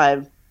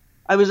 2005,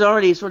 I was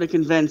already sort of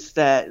convinced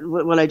that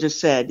what I just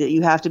said, that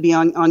you have to be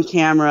on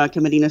camera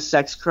committing a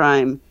sex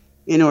crime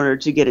in order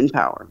to get in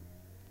power.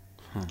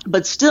 Huh.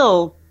 But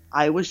still,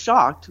 I was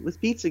shocked with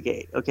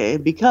Pizzagate, okay,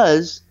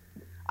 because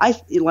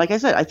like I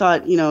said, I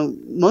thought,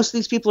 most of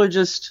these people are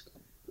just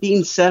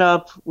being set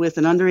up with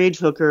an underage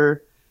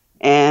hooker,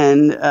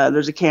 and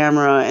there's a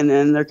camera, and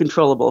then they're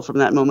controllable from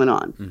that moment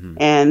on. Mm-hmm.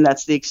 And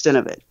that's the extent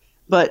of it.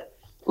 But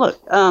look,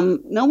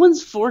 no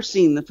one's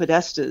forcing the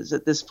Podestas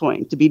at this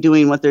point to be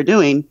doing what they're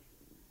doing.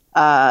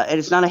 And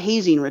it's not a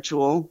hazing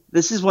ritual.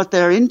 This is what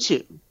they're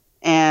into.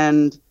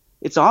 And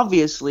it's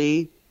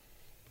obviously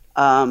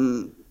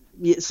something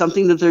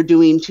that they're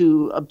doing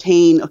to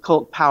obtain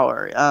occult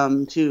power,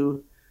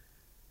 to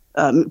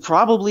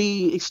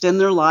probably extend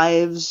their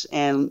lives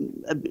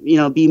and,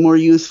 be more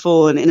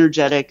youthful and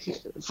energetic,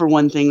 for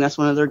one thing. That's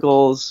one of their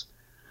goals.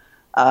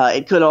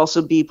 It could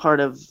also be part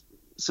of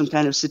some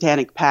kind of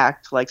satanic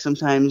pact. Like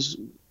sometimes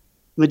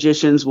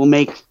magicians will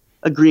make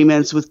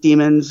agreements with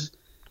demons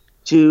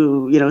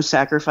to,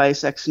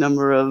 sacrifice X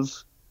number of,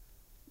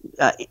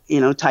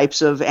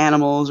 types of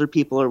animals or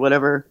people or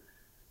whatever.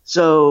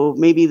 So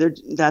maybe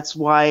that's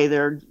why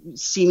they're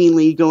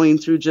seemingly going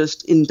through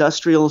just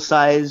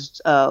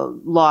industrial-sized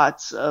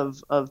lots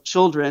of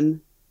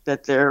children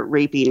that they're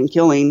raping and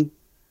killing.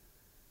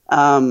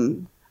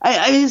 I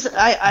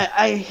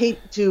hate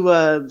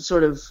to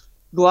sort of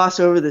gloss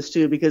over this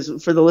too,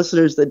 because for the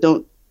listeners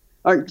that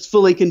aren't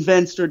fully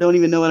convinced or don't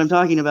even know what I'm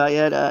talking about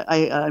yet,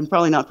 I'm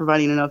probably not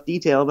providing enough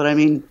detail. But I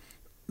mean,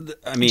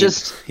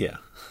 just yeah.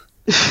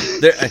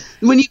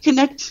 When you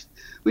connect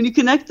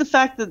the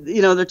fact that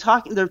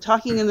they're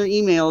talking in their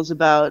emails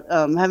about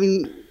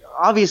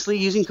obviously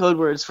using code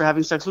words for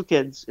having sex with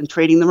kids and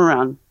trading them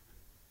around,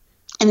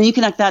 and then you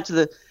connect that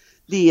to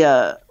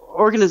the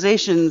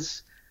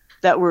organizations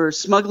that were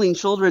smuggling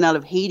children out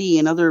of Haiti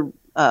and other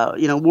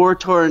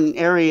war-torn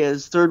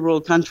areas, third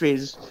world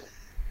countries.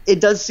 It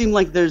does seem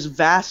like there's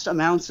vast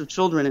amounts of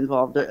children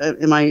involved.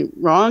 Am I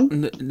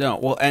wrong? No.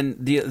 Well, and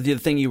the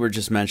thing you were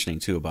just mentioning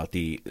too about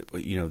the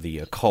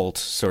occult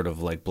sort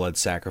of like blood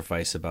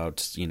sacrifice,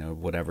 about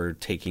whatever,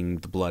 taking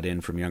the blood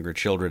in from younger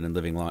children and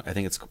living long. I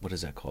think it's, what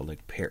is that called,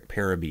 like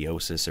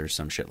parabiosis or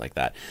some shit like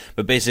that.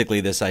 But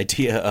basically, this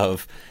idea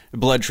of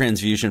blood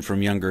transfusion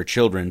from younger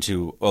children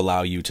to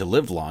allow you to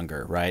live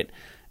longer, right?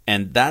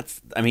 And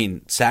that's,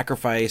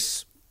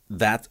 sacrifice.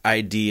 That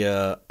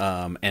idea,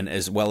 and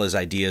as well as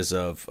ideas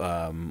of,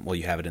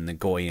 you have it in the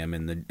Goyim,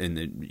 in the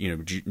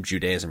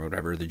Judaism or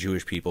whatever, the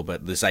Jewish people,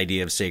 but this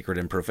idea of sacred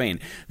and profane.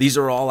 These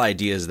are all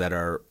ideas that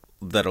are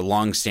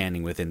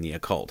long-standing within the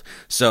occult.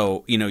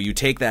 So, you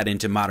take that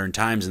into modern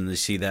times and you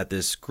see that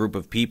this group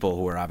of people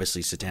who are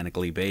obviously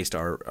satanically based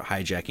are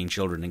hijacking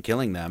children and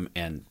killing them,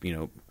 and,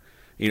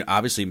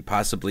 obviously,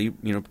 possibly,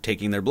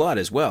 taking their blood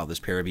as well, this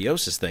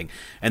parabiosis thing.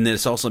 And then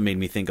it's also made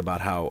me think about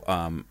how,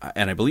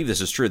 and I believe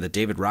this is true, that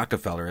David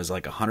Rockefeller is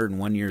like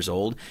 101 years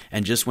old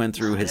and just went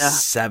through his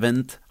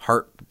 7th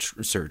heart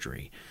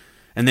surgery.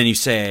 And then you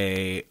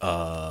say,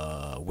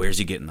 where's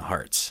he getting the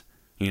hearts?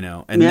 And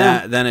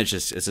then it's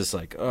just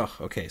like, oh,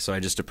 okay, so I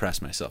just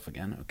depressed myself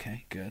again.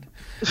 Okay, good.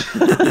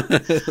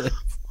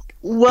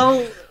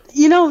 Well,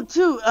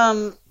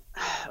 too,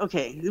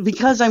 okay,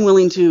 because I'm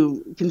willing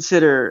to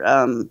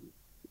consider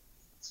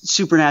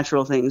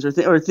supernatural things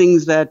or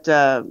things that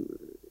a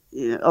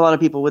lot of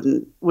people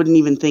wouldn't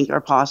even think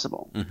are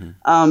possible.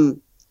 Mm-hmm.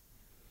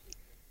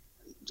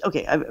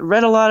 Okay, I've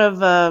read a lot of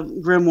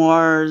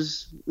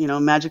grimoires,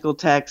 magical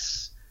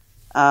texts,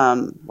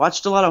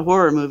 watched a lot of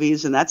horror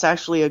movies, and that's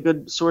actually a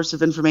good source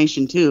of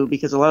information too,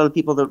 because a lot of the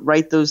people that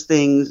write those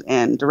things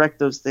and direct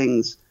those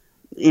things,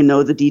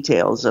 know the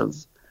details of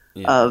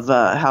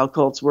how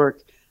cults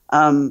work.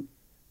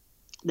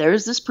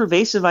 There's this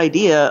pervasive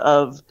idea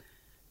of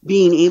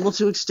being able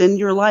to extend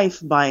your life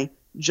by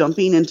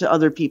jumping into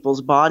other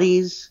people's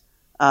bodies,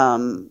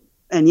 and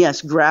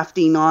yes,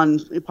 grafting on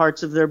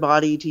parts of their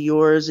body to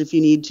yours if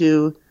you need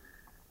to.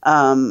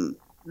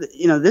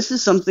 This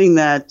is something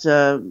that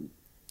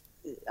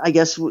I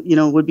guess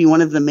would be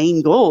one of the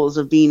main goals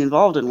of being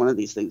involved in one of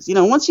these things.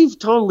 Once you've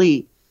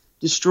totally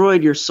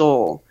destroyed your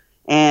soul,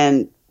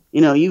 and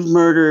you've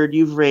murdered,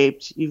 you've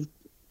raped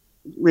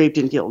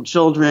and killed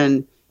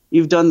children,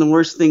 you've done the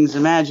worst things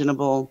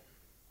imaginable.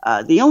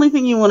 The only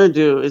thing you want to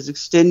do is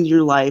extend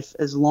your life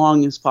as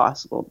long as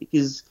possible,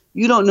 because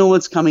you don't know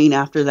what's coming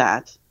after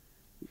that.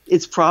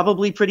 It's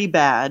probably pretty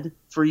bad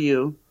for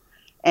you.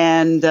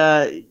 And,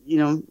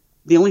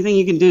 the only thing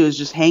you can do is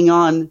just hang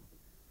on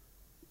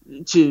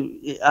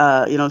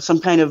to, some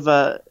kind of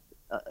a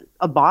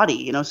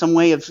body, some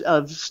way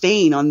of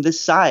staying on this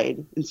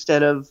side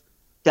instead of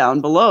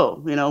down below,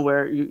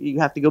 where you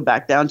have to go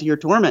back down to your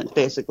torment,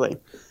 basically.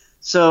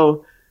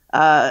 So,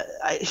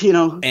 who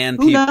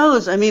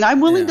knows? I'm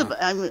willing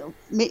to.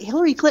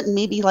 Hillary Clinton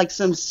may be like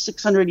some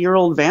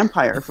 600-year-old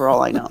vampire for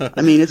all I know.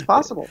 It's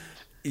possible.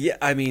 Yeah,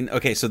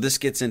 okay, so this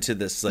gets into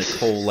this like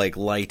whole like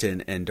light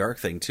and dark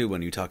thing too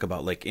when you talk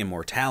about like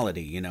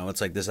immortality,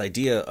 it's like this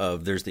idea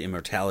of there's the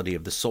immortality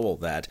of the soul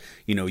that,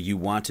 you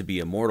want to be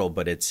immortal,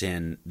 but it's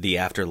in the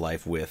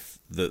afterlife with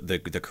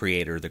the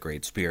creator, the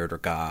great spirit or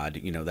God,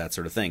 that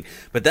sort of thing.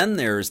 But then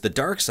there's the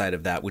dark side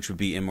of that, which would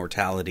be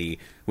immortality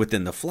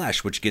within the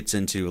flesh, which gets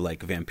into like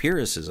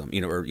vampiricism,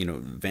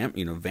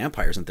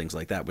 vampires and things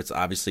like that, which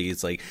obviously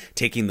it's like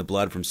taking the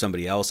blood from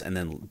somebody else and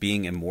then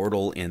being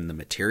immortal in the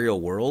material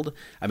world.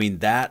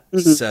 That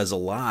says a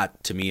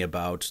lot to me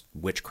about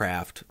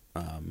witchcraft,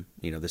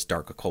 this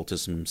dark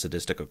occultism,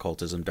 sadistic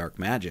occultism, dark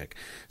magic.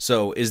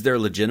 So is there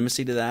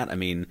legitimacy to that?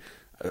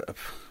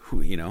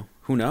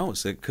 Who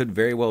knows? It could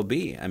very well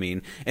be.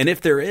 And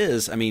if there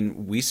is,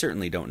 we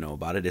certainly don't know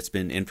about it. It's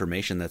been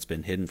information that's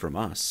been hidden from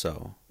us.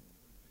 So.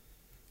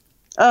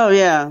 Oh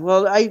yeah.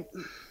 Well,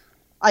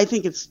 I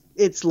think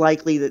it's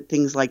likely that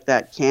things like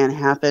that can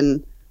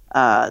happen.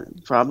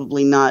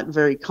 Probably not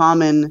very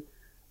common,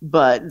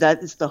 but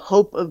that is the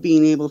hope of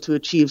being able to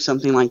achieve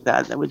something like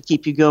that would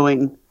keep you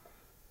going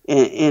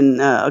in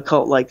a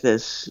cult like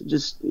this.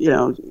 Just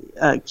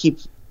keep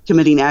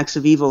committing acts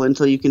of evil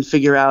until you can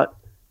figure out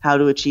how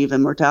to achieve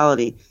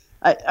immortality.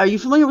 Are you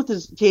familiar with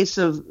this case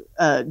of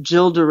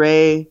Gilles de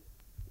Rais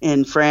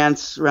in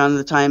France around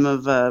the time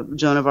of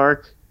Joan of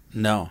Arc?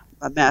 No.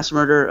 A mass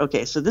murder.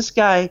 Okay, so this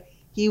guy,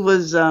 he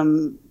was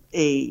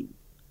a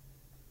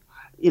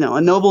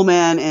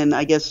nobleman, and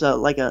I guess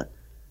like a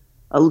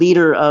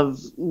leader of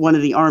one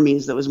of the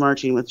armies that was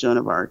marching with Joan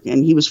of Arc,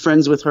 and he was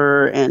friends with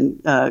her and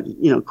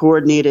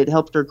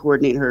helped her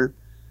coordinate her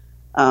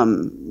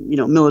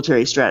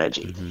military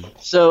strategy. Mm-hmm.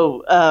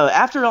 So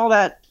after all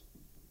that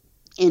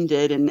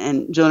ended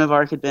and Joan of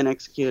Arc had been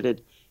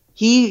executed,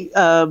 he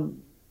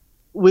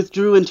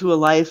withdrew into a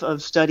life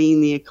of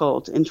studying the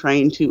occult and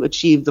trying to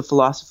achieve the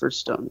Philosopher's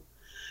Stone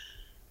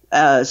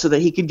so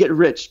that he could get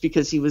rich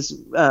because he was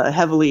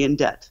heavily in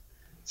debt.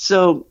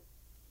 So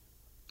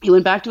he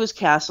went back to his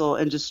castle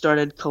and just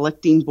started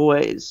collecting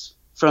boys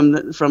from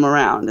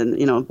around,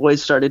 and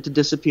boys started to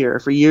disappear.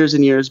 For years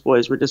and years,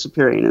 boys were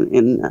disappearing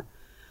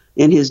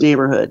in his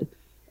neighborhood.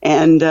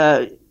 And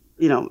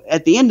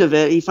at the end of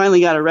it, he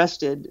finally got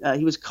arrested.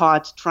 He was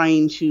caught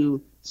trying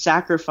to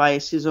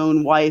sacrifice his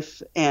own wife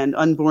and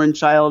unborn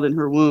child in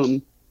her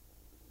womb.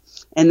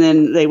 And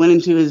then they went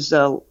into his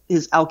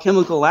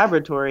alchemical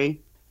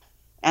laboratory,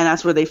 and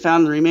that's where they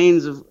found the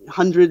remains of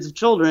hundreds of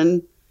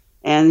children.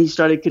 And he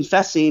started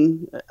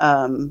confessing.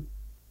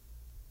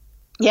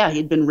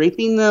 He'd been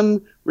raping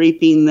them,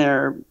 raping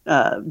their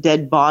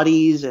dead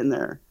bodies and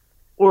their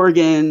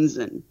organs,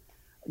 and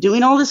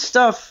doing all this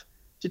stuff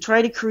to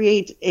try to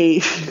create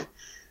a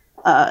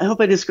I hope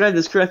I described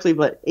this correctly,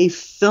 but a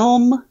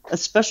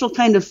special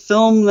kind of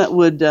film that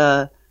would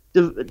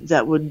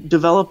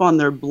develop on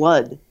their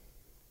blood,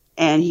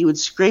 and he would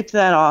scrape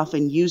that off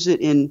and use it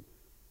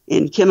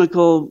in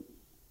chemical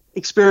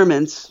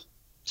experiments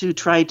to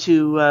try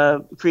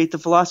to create the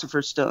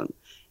Philosopher's Stone.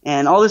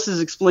 And all this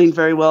is explained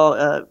very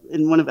well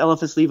in one of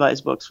Eliphas Levi's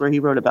books, where he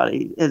wrote about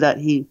it, that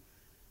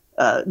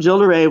Gilles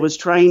de Rais was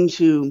trying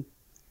to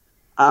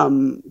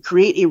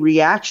create a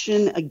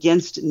reaction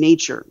against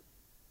nature.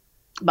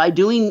 By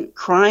doing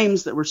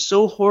crimes that were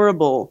so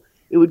horrible,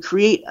 it would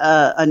create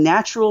a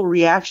natural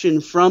reaction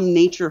from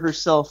nature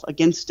herself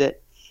against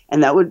it,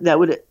 and that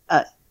would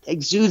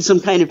exude some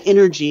kind of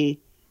energy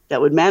that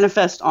would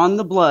manifest on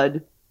the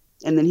blood,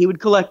 and then he would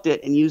collect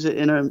it and use it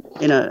in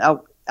a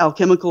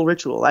alchemical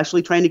ritual,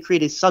 actually trying to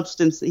create a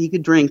substance that he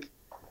could drink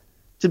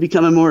to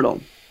become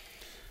immortal,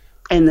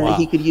 and that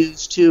he could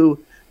use to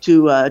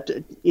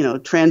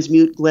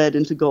transmute lead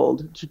into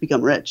gold to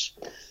become rich.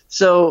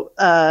 So.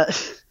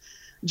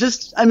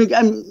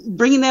 I'm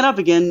bringing that up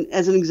again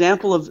as an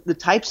example of the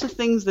types of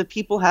things that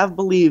people have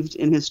believed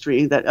in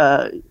history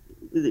that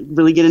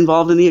really get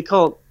involved in the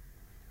occult,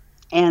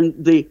 and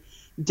the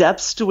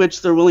depths to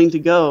which they're willing to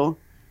go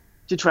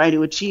to try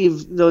to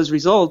achieve those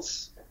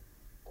results.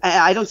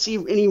 I don't see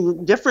any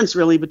difference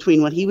really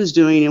between what he was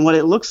doing and what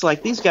it looks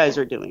like these guys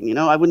are doing.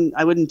 I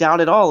wouldn't doubt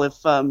at all if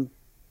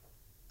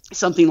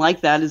something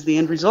like that is the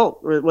end result,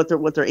 or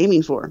what they're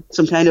aiming for,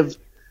 some kind of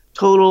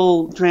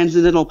total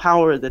transcendental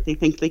power that they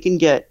think they can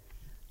get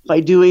by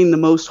doing the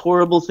most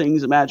horrible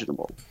things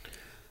imaginable.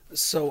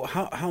 So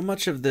how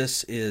much of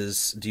this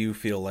do you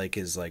feel like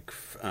is like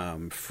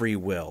free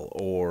will,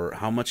 or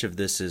how much of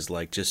this is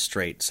like just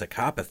straight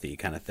psychopathy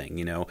kind of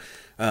thing?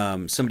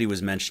 Somebody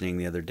was mentioning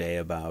the other day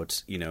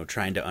about,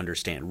 trying to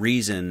understand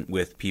reason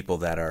with people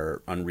that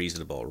are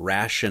unreasonable,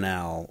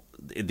 rationale,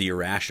 the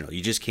irrational.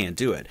 You just can't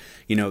do it.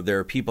 There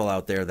are people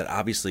out there that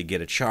obviously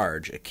get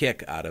a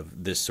kick out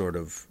of this sort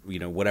of,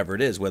 whatever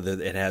it is,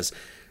 whether it has,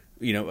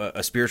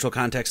 a spiritual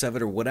context of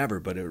it or whatever,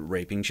 but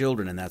raping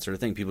children and that sort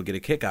of thing. People get a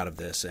kick out of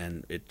this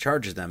and it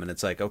charges them. And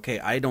it's like, okay,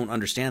 I don't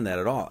understand that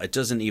at all. It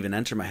doesn't even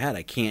enter my head.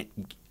 I can't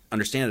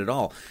understand it at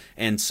all.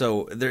 And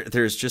so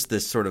there's just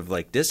this sort of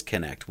like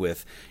disconnect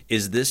with,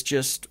 is this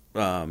just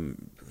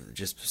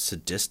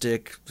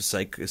sadistic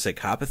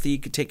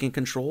psychopathy taking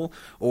control,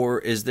 or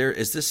is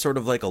this sort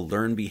of like a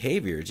learned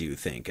behavior, do you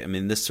think? I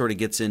mean, this sort of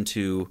gets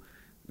into,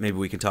 maybe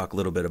we can talk a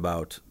little bit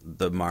about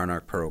the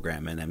Monarch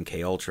program and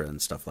MK Ultra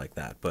and stuff like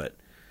that. But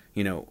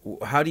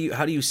how do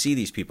you see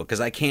these people? Because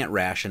I can't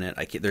ration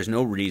it. There's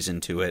no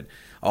reason to it.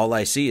 All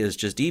I see is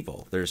just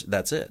evil.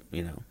 That's it.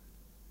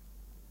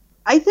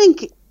 I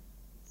think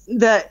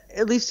that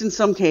at least in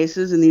some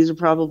cases, and these are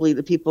probably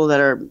the people that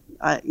are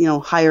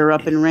higher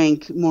up in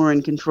rank, more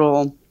in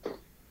control,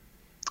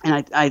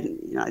 and I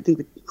think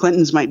the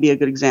Clintons might be a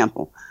good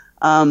example.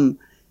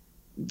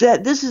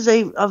 That this is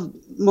a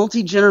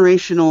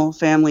multi-generational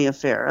family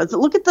affair.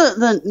 Look at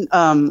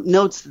the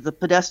notes that the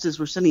Podestas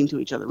were sending to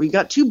each other. We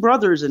got two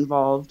brothers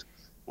involved,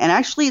 and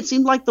actually it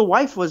seemed like the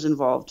wife was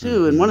involved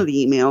too in one of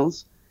the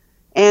emails.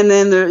 And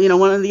then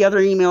one of the other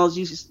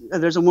emails,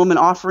 there's a woman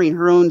offering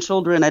her own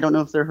children. I don't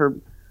know if they're her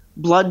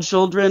blood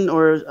children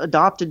or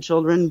adopted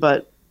children,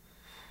 but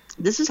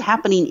this is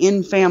happening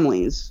in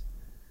families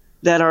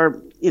that are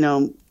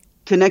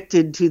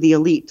connected to the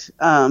elite.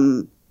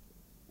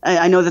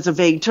 I know that's a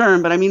vague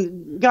term, but I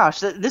mean,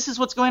 gosh, this is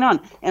what's going on.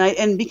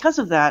 And because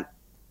of that,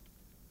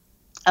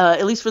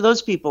 at least for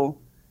those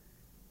people,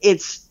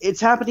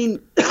 it's happening.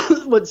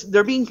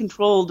 They're being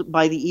controlled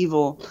by the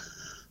evil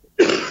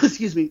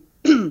excuse me,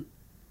 on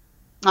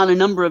a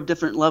number of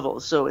different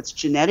levels. So it's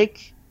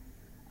genetic.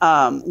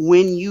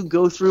 When you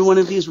go through one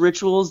of these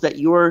rituals that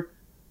your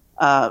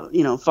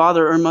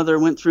father or mother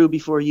went through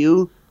before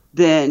you,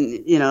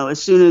 then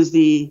as soon as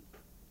the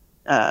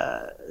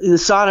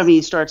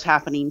sodomy starts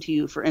happening to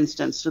you, for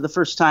instance, for the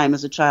first time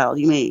as a child,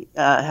 you may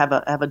have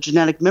a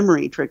genetic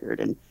memory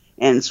triggered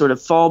and sort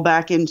of fall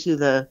back into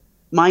the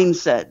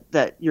mindset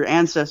that your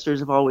ancestors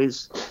have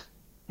always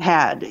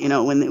had,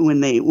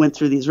 when they went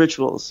through these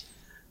rituals.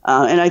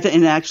 And I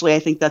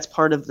think that's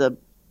part of the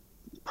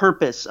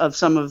purpose of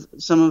some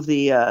of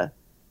the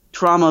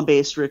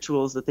trauma-based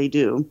rituals that they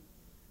do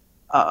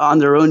on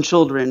their own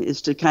children,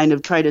 is to kind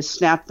of try to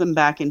snap them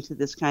back into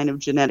this kind of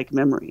genetic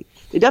memory.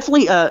 It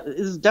definitely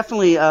is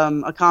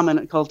a common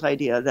occult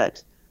idea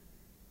that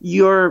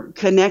you're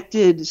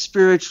connected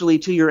spiritually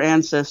to your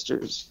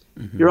ancestors.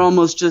 Mm-hmm. You're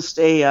almost just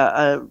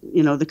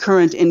the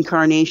current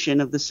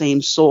incarnation of the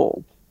same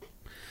soul.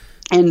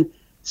 And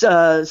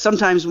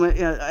sometimes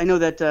when I know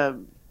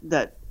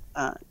that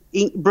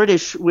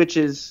British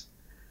witches,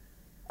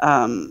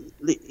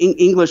 the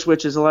English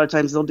witches, a lot of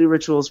times they'll do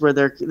rituals where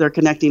they're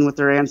connecting with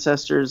their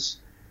ancestors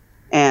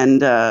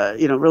and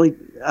really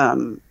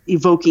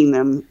evoking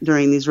them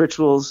during these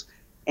rituals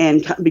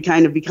and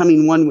kind of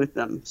becoming one with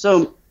them.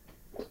 So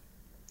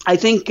I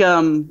think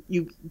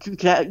you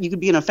could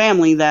be in a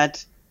family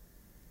that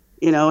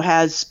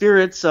has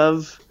spirits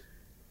of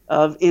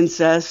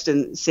incest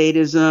and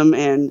sadism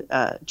and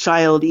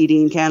child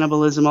eating,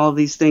 cannibalism, all of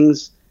these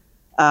things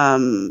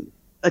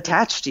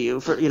attached to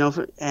you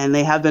and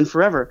they have been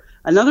forever.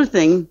 Another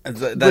thing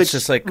that's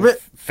just like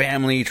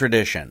family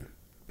tradition,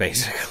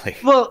 basically.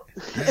 Well,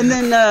 and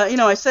then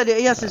I said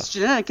yes, it's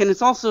genetic, and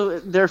it's also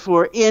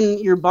therefore in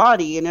your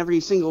body in every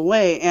single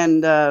way.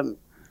 And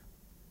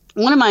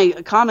one of my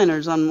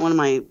commenters on one of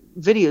my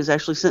videos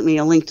actually sent me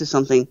a link to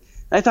something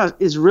I thought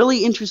is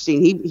really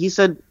interesting. He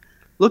said,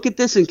 look at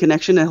this in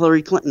connection to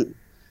Hillary Clinton.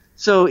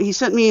 So he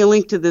sent me a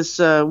link to this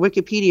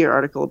Wikipedia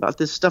article about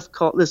this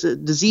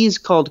disease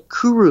called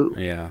Kuru.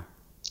 Yeah.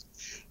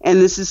 And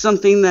this is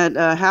something that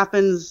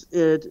happens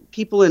to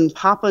people in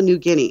Papua New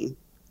Guinea.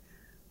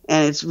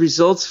 And it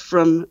results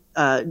from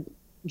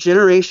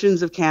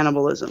generations of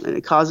cannibalism. And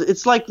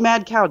it's like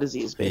mad cow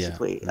disease,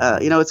 basically. Yeah.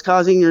 It's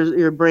causing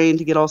your brain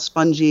to get all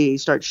spongy, you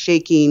start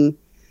shaking.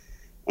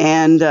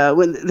 And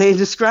when they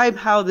describe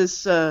how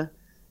this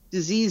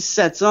disease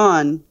sets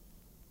on,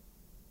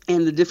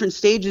 and the different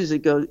stages you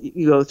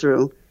go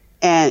through,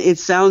 and it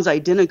sounds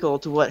identical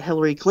to what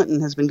Hillary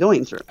Clinton has been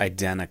going through.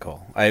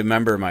 Identical. I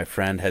remember my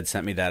friend had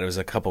sent me that. It was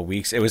a couple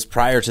weeks. It was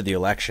prior to the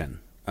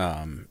election,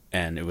 and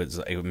it was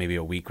maybe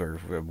a week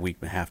or a week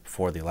and a half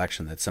before the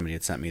election that somebody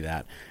had sent me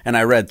that. And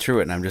I read through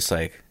it, and I'm just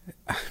like,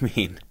 I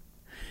mean,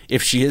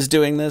 if she is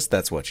doing this,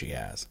 that's what she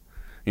has.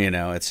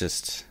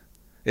 It's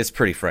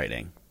pretty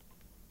frightening.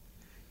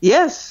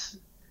 Yes,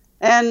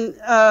 and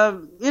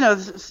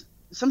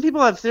some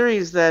people have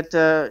theories that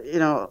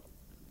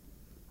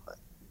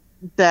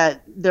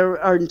that there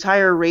are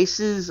entire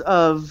races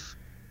of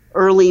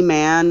early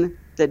man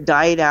that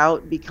died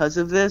out because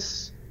of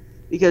this,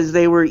 because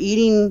they were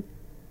eating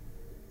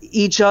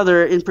each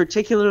other, and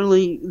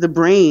particularly the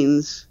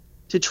brains,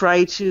 to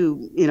try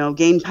to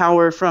gain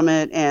power from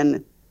it.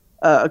 And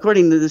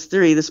according to this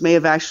theory, this may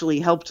have actually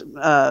helped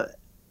the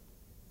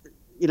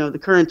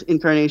current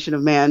incarnation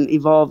of man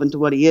evolve into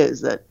what he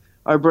is, that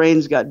our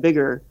brains got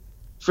bigger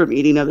from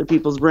eating other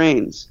people's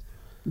brains.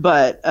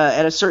 But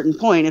at a certain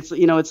point,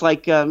 it's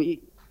like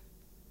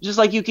just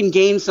like you can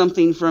gain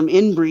something from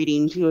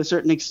inbreeding to a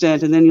certain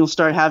extent, and then you'll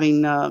start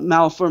having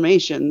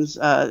malformations.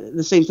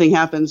 The same thing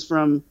happens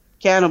from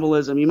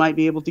cannibalism. You might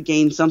be able to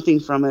gain something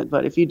from it,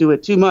 but if you do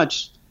it too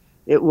much,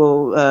 it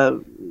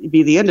will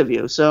be the end of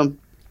you. So,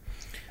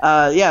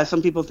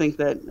 some people think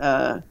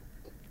that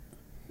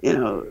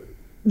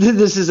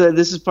this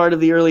is part of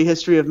the early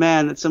history of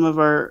man, that some of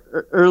our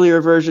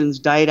earlier versions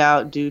died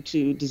out due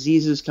to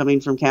diseases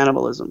coming from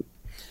cannibalism.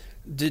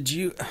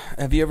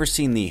 Have you ever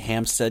seen the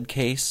Hampstead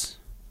case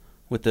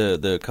with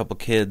the couple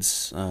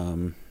kids?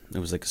 It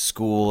was like a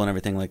school and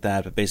everything like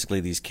that, but basically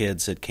these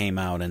kids had came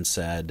out and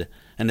said,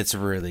 and it's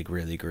really,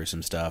 really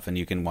gruesome stuff, and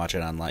you can watch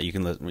it online. You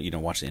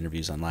can watch the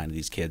interviews online of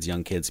these kids.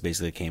 Young kids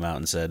basically came out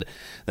and said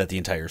that the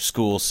entire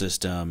school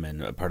system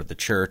and a part of the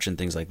church and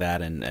things like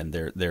that, and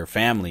their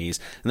families,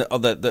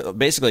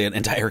 basically an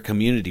entire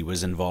community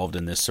was involved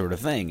in this sort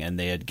of thing, and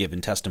they had given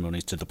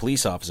testimonies to the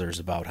police officers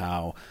about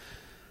how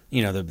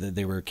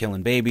they were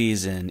killing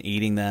babies and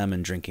eating them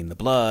and drinking the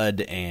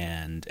blood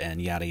and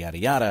yada, yada,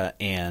 yada.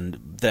 And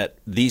that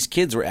these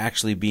kids were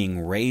actually being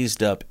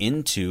raised up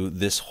into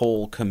this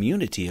whole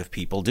community of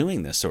people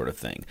doing this sort of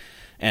thing.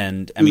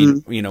 And I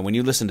mean, when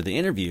you listen to the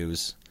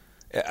interviews,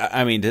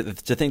 I mean,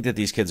 to think that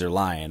these kids are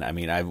lying, I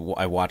mean, I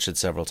watched it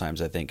several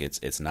times. I think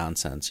it's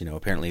nonsense.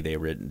 Apparently they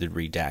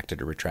redacted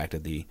or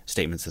retracted the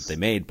statements that they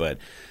made. But,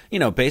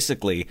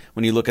 basically,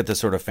 when you look at the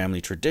sort of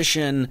family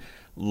tradition,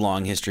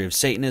 long history of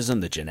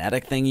Satanism, the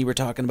genetic thing you were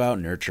talking about,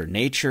 nurture,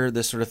 nature,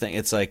 this sort of thing,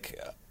 it's like,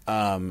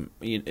 I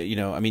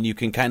mean, you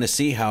can kind of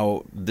see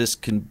how this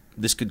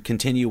this could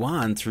continue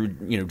on through,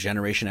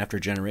 generation after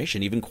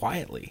generation, even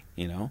quietly,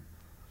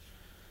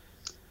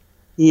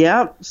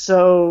 Yeah.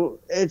 So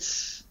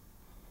it's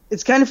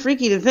kind of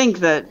freaky to think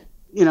that,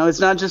 it's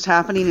not just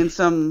happening in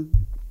some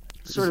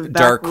sort of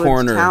dark backwoods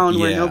corner town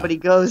where nobody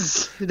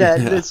goes, that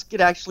this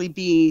could actually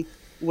be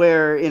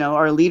where,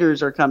 our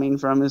leaders are coming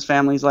from, is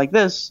families like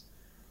this.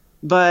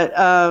 But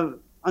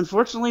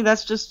unfortunately,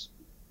 that's just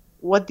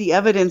what the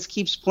evidence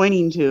keeps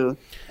pointing to.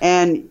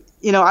 And,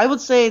 I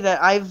would say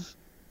that I've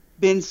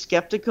been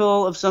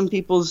skeptical of some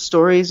people's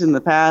stories in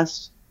the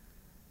past.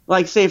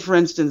 Like, say, for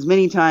instance,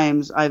 many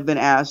times I've been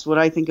asked what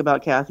I think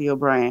about Kathy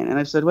O'Brien. And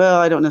I've said, well,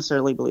 I don't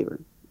necessarily believe her.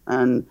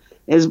 And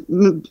is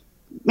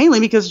mainly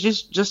because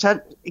just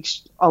had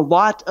a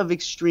lot of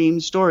extreme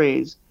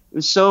stories.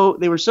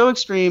 They were so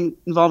extreme,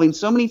 involving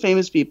so many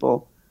famous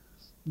people,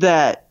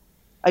 that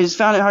I just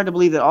found it hard to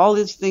believe that all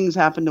these things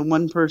happened to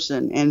one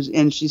person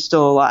and she's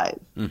still alive.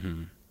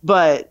 Mm-hmm.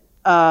 But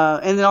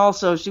and then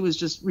also she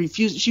was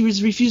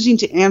refusing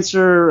to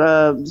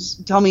answer,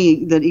 tell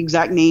me the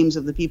exact names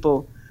of the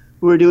people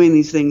who were doing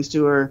these things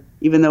to her,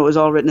 even though it was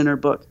all written in her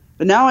book.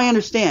 But now I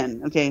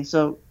understand. Okay,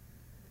 so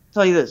I'll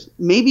tell you this.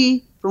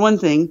 Maybe, for one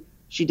thing,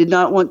 she did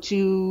not want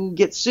to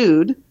get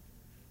sued,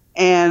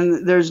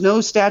 and there's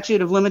no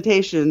statute of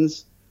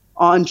limitations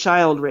on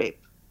child rape.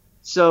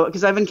 So,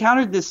 because I've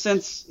encountered this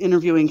since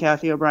interviewing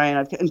Kathy O'Brien,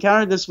 I've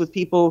encountered this with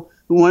people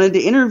who wanted to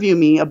interview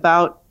me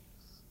about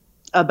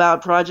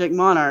Project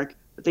Monarch,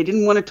 but they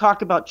didn't want to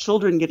talk about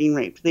children getting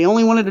raped. They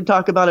only wanted to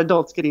talk about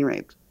adults getting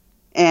raped.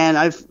 And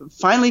I've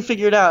finally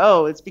figured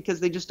out, it's because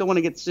they just don't want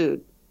to get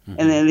sued. Mm-hmm.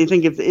 And then they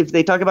think if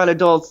they talk about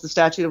adults, the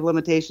statute of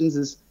limitations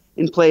is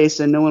in place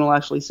and no one will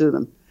actually sue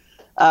them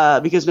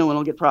because no one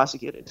will get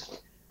prosecuted.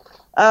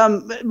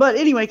 But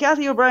anyway,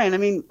 Kathy O'Brien, I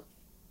mean,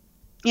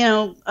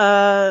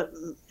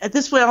 at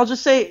this point, I'll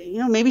just say,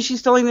 maybe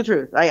she's telling the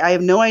truth. I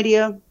have no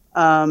idea.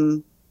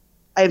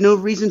 I have no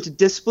reason to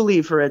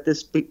disbelieve her at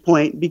this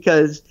point,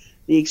 because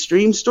the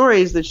extreme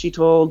stories that she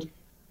told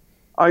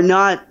are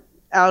not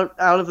out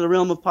of the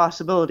realm of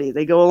possibility.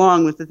 They go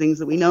along with the things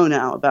that we know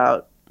now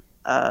about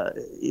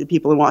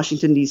people in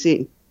Washington,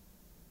 D.C.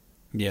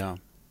 Yeah.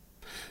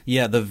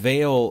 Yeah, the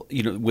veil,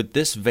 with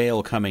this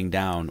veil coming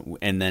down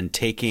and then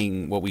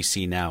taking what we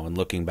see now and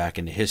looking back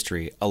into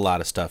history, a lot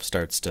of stuff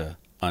starts to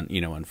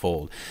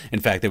unfold.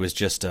 In fact, there was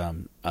just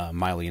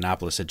Miley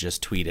Yiannopoulos had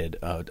just tweeted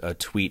a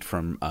tweet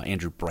from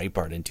Andrew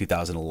Breitbart in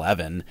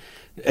 2011.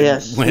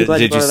 Yes, I'm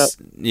glad you brought it up.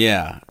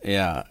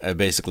 Yeah,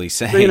 basically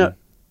saying.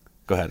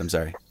 Go ahead. I'm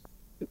sorry.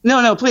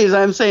 No, please.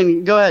 I'm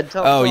saying, go ahead.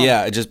 Tell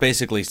yeah, just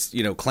basically,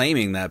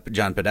 claiming that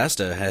John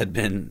Podesta had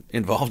been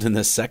involved in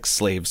this sex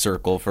slave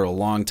circle for a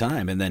long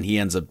time, and then he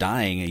ends up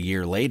dying a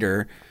year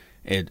later.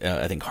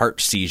 I think heart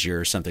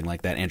seizure or something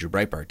like that. Andrew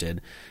Breitbart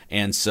did,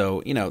 and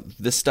so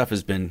this stuff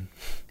has been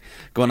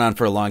going on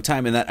for a long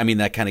time, and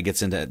that kind of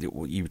gets into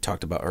you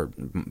talked about, or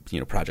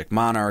Project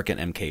Monarch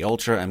and MK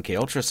Ultra. MK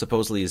Ultra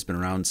supposedly has been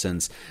around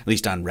since, at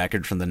least on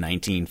record, from the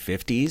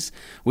 1950s,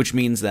 which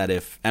means that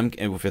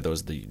for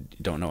those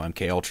that don't know,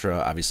 MK Ultra,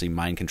 obviously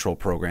mind control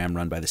program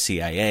run by the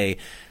CIA.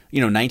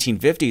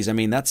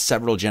 1950s, that's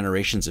several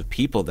generations of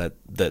people that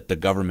the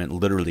government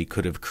literally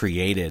could have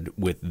created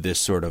with this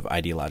sort of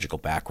ideological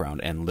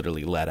background and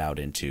literally let out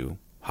into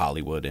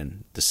Hollywood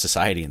and the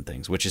society and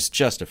things, which is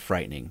just a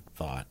frightening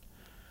thought.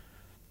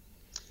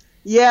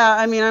 Yeah,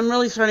 I'm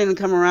really starting to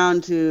come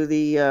around to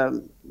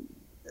the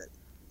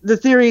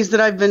theories that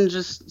I've been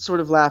just sort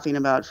of laughing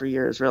about for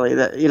years, really.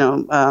 That,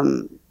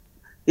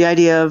 the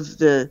idea of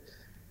the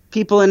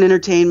people in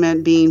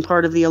entertainment being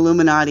part of the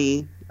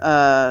Illuminati,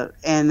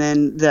 and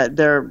then that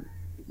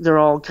they're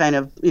all kind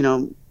of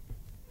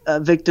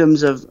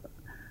victims of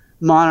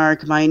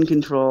monarch mind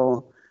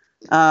control.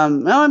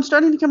 Well, I'm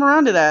starting to come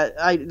around to that.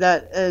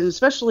 And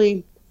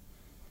especially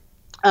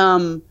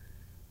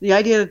the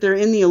idea that they're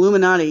in the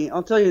Illuminati.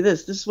 I'll tell you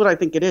this is what I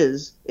think it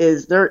is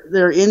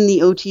they're in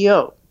the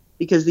OTO,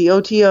 because the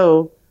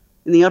OTO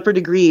in the upper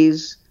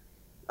degrees,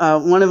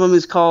 one of them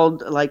is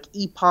called like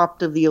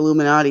EPOPT of the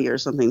Illuminati or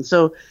something.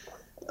 So,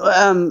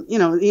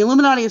 the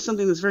Illuminati is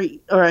something that's the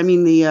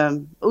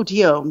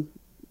OTO,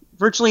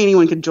 virtually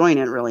anyone could join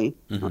it, really.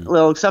 Mm-hmm.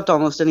 Well, except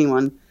almost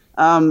anyone.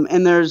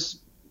 And there's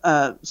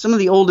some of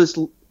the oldest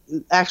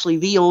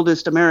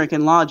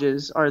American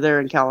lodges are there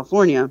in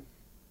California.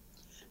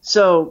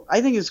 So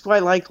I think it's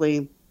quite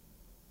likely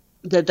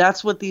that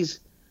that's what these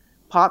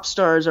pop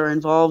stars are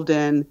involved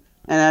in,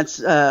 and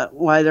that's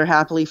why they're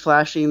happily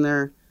flashing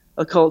their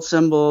occult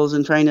symbols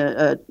and trying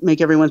to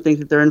make everyone think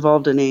that they're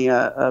involved in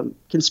a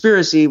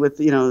conspiracy with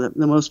the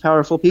most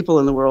powerful people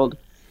in the world.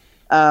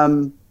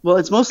 Well,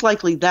 it's most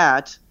likely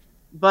that,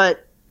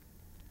 but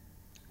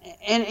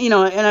and in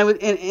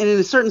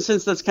a certain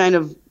sense that's kind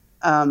of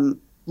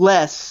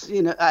less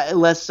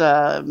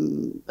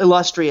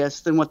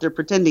illustrious than what they're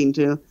pretending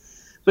to.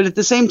 But at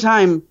the same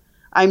time,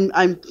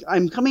 I'm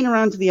coming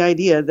around to the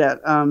idea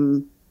that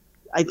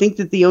I think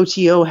that the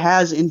OTO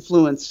has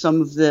influenced some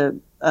of the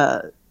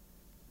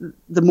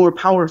more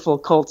powerful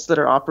cults that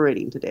are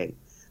operating today.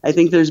 I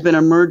think there's been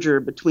a merger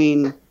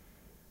between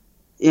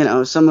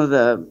some of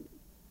the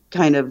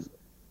kind of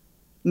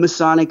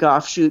Masonic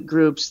offshoot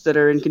groups that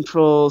are in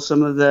control,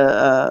 some of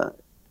the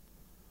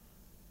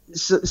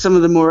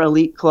more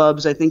elite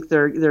clubs. I think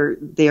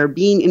they are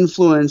being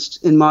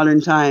influenced in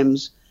modern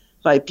times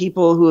by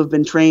people who have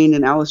been trained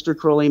in Aleister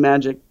Crowley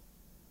magic.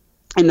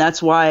 And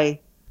that's why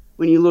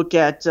when you look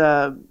at,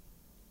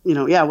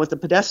 what the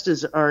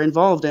Podestas are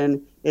involved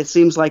in, it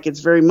seems like it's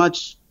very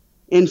much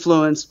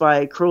influenced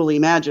by Crowley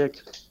magic.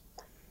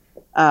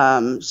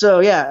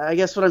 I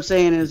guess what I'm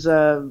saying is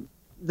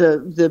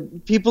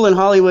the people in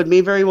Hollywood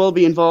may very well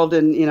be involved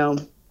in,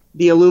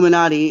 the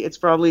Illuminati. It's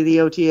probably the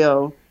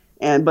OTO,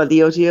 but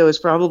the OTO is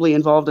probably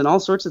involved in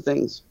all sorts of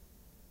things.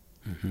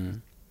 Mm-hmm.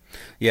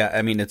 Yeah,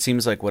 I mean, it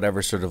seems like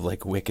whatever sort of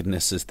like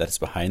wickedness is that's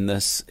behind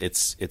this,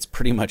 it's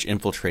pretty much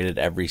infiltrated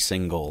every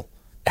single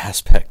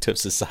aspect of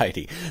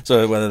society.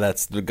 So whether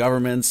that's the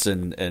governments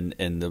and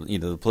the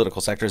the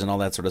political sectors and all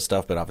that sort of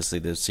stuff, but obviously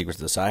there's secret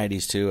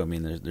societies too. I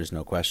mean, there's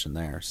no question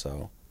there.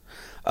 So,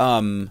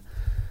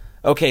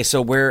 okay,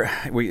 so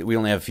we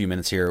only have a few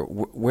minutes here.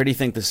 Where do you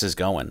think this is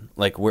going?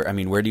 Like,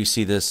 where do you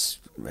see this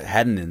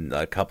heading in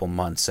a couple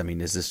months? I mean,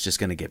 is this just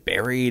going to get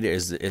buried?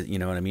 Is you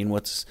know what I mean?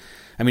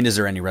 Is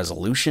there any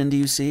resolution, do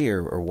you see,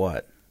 or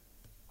what?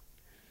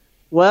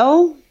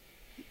 Well,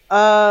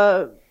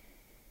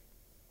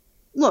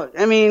 look,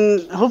 I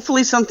mean,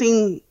 hopefully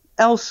something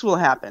else will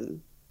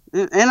happen.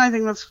 And I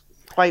think that's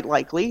quite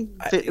likely.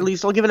 At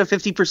least I'll give it a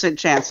 50%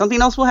 chance.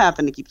 Something else will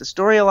happen to keep the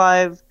story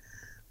alive,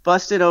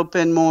 bust it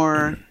open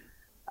more,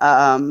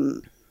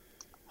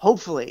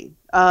 hopefully.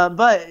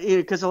 But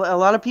because a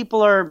lot of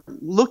people are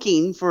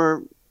looking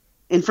for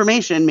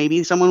information,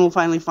 maybe someone will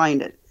finally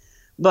find it.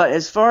 But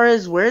as far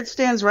as where it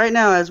stands right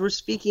now, as we're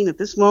speaking at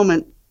this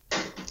moment,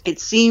 it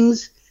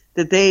seems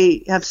that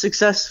they have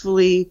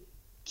successfully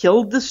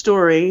killed the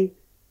story,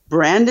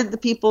 branded the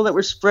people that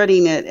were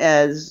spreading it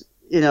as,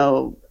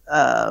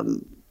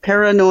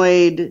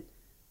 paranoid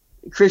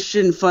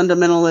Christian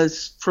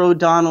fundamentalists,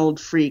 pro-Donald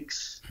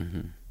freaks.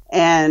 Mm-hmm.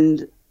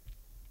 And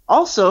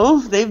also,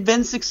 they've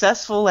been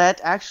successful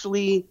at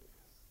actually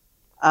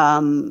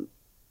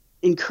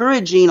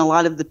encouraging a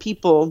lot of the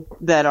people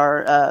that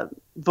are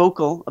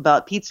vocal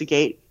about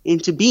Pizzagate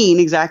into being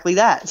exactly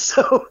that.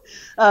 So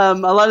a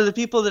lot of the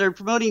people that are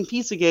promoting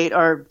Pizzagate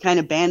are kind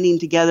of banding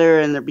together,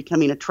 and they're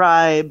becoming a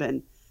tribe,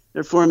 and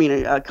they're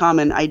forming a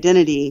common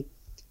identity.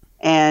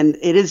 And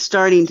it is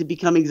starting to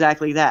become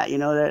exactly that.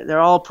 They're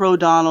all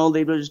pro-Donald.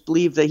 They just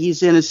believe that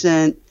he's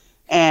innocent.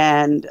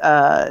 And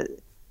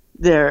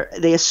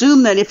they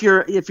assume that if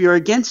you're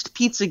against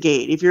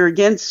Pizzagate, if you're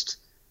against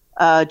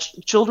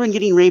children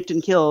getting raped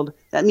and killed,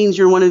 that means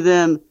you're one of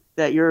them,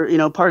 that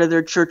you're part of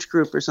their church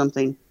group or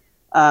something.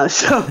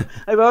 So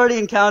I've already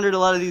encountered a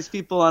lot of these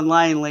people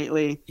online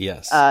lately.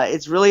 Yes.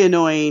 It's really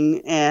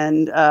annoying.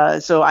 And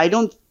so I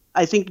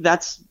think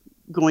that's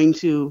going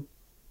to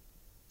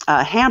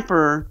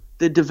hamper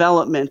the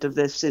development of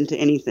this into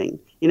anything.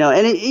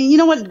 And you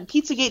know what?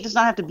 Pizzagate does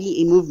not have to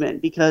be a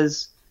movement,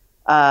 because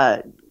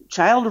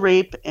child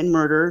rape and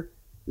murder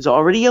is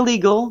already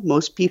illegal.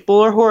 Most people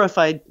are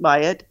horrified by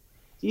it.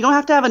 You don't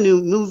have to have a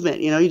new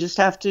movement. You just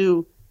have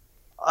to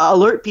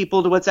alert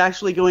people to what's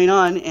actually going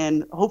on,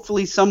 and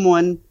hopefully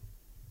someone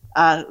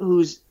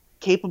who's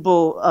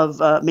capable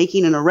of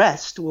making an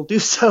arrest will do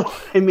so.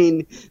 I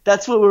mean,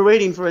 that's what we're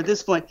waiting for at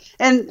this point.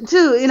 And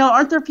too,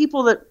 aren't there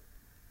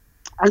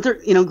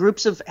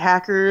groups of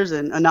hackers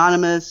and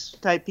anonymous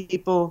type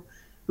people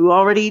who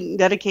already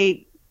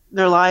dedicate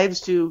their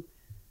lives to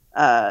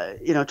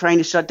trying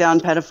to shut down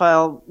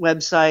pedophile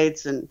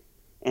websites and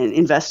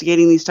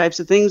investigating these types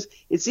of things?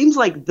 It seems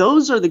like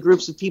those are the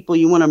groups of people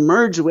you want to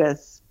merge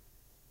with,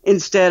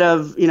 instead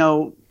of,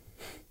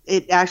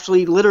 it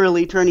actually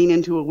literally turning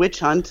into a witch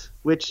hunt,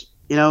 which,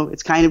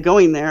 it's kind of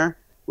going there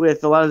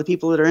with a lot of the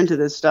people that are into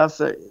this stuff.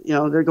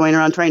 They're going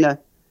around trying to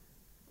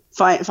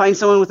find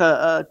someone with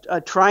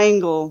a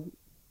triangle,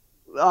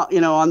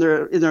 in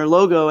their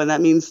logo, and that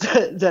means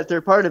that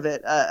they're part of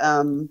it.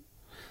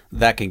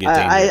 That can get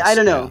dangerous. I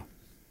don't know.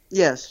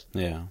 Yeah. Yes.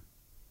 Yeah.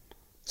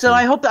 So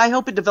I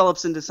hope it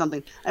develops into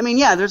something. I mean,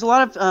 yeah, there's a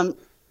lot of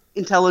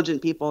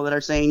intelligent people that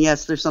are saying,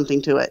 yes, there's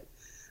something to it.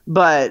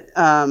 But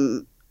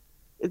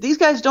if these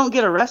guys don't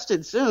get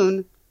arrested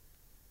soon,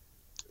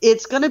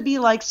 it's going to be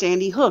like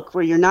Sandy Hook,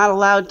 where you're not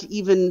allowed to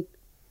even,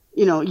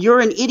 you're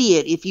an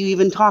idiot if you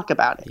even talk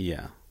about it.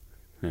 Yeah.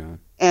 Yeah.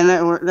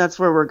 And that's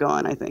where we're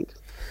going, I think.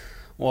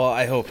 Well,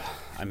 I hope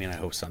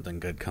something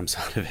good comes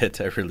out of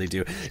it. I really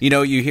do.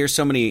 You hear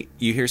so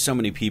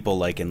many people,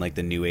 like in like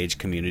the New Age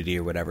community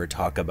or whatever,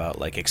 talk about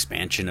like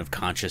expansion of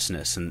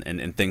consciousness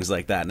and things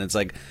like that. And it's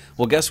like,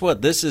 well, guess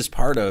what? This is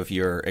part of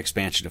your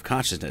expansion of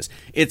consciousness.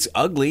 It's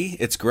ugly,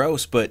 it's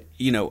gross, but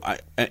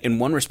in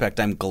one respect,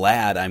 I'm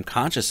glad I'm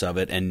conscious of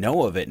it and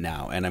know of it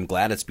now, and I'm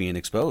glad it's being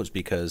exposed,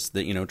 because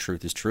the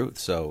truth is truth.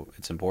 So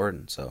it's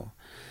important. So.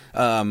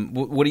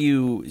 What do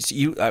you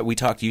we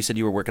talked, you said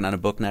you were working on a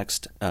book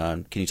next.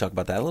 Can you talk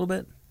about that a little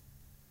bit?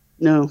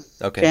 No.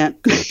 Okay. Can't.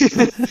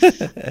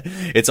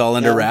 It's all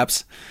under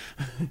wraps.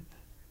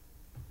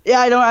 Yeah,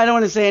 I don't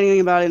want to say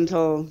anything about it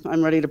until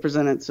I'm ready to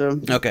present it. So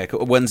okay,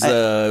 cool. When's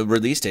the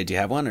release date? Do you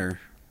have one or?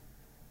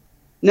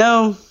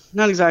 No,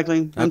 not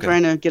exactly. I'm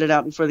trying to get it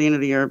out before the end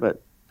of the year,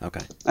 but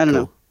okay, I don't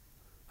know.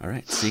 All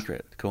right,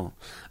 secret, cool.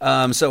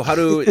 So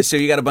so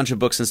you got a bunch of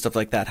books and stuff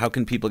like that. How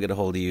can people get a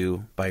hold of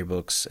you, buy your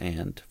books,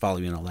 and follow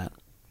you and all that?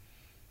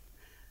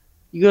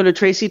 You go to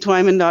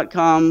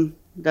tracytwyman.com.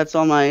 That's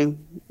all my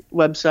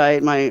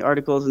website, my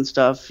articles and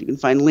stuff. You can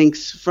find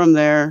links from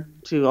there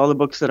to all the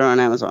books that are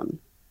on Amazon.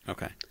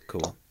 Okay,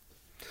 cool.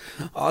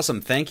 Awesome.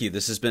 Thank you.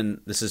 This has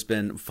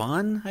been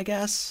fun, I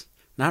guess.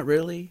 Not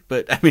really,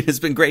 but I mean, it's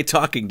been great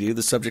talking to you.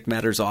 The subject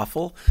matter is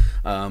awful,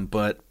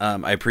 but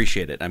I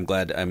appreciate it. I'm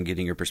glad I'm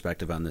getting your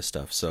perspective on this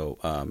stuff.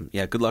 So,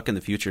 yeah, good luck in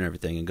the future and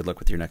everything, and good luck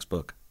with your next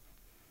book.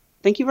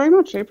 Thank you very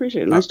much. I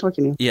appreciate it. Nice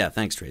talking to you. Yeah,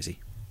 thanks, Tracy.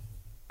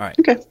 All right.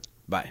 Okay.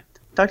 Bye.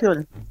 Talk to you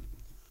later.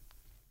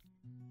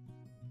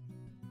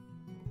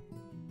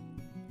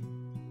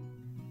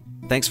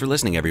 Thanks for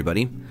listening,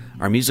 everybody.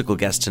 Our musical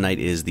guest tonight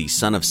is the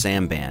Son of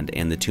Sam Band,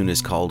 and the tune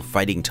is called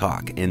Fighting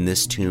Talk, and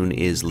this tune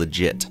is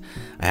legit.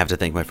 I have to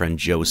thank my friend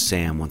Joe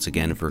Sam once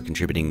again for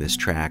contributing this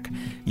track.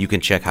 You can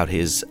check out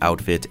his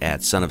outfit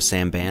at Son of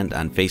Sam Band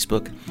on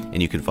Facebook,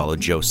 and you can follow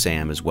Joe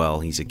Sam as well.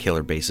 He's a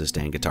killer bassist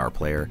and guitar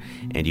player,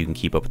 and you can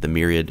keep up with the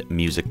myriad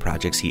music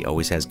projects he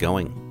always has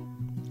going.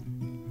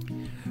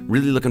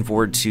 Really looking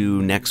forward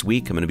to next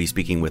week. I'm going to be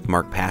speaking with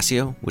Mark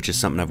Passio, which is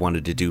something I've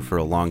wanted to do for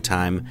a long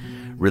time.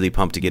 Really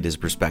pumped to get his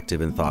perspective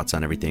and thoughts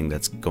on everything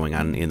that's going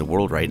on in the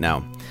world right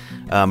now.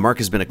 Mark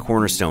has been a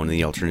cornerstone in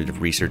the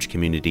alternative research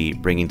community,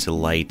 bringing to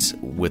light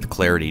with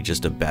clarity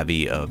just a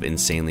bevy of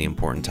insanely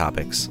important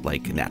topics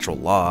like natural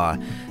law,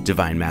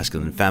 divine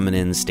masculine and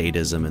feminine,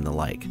 statism, and the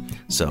like.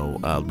 So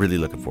really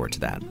looking forward to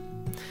that.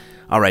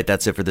 All right,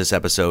 that's it for this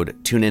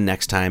episode. Tune in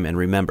next time, and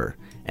remember,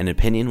 an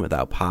opinion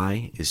without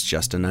pie is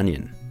just an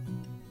onion.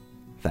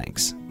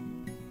 Thanks.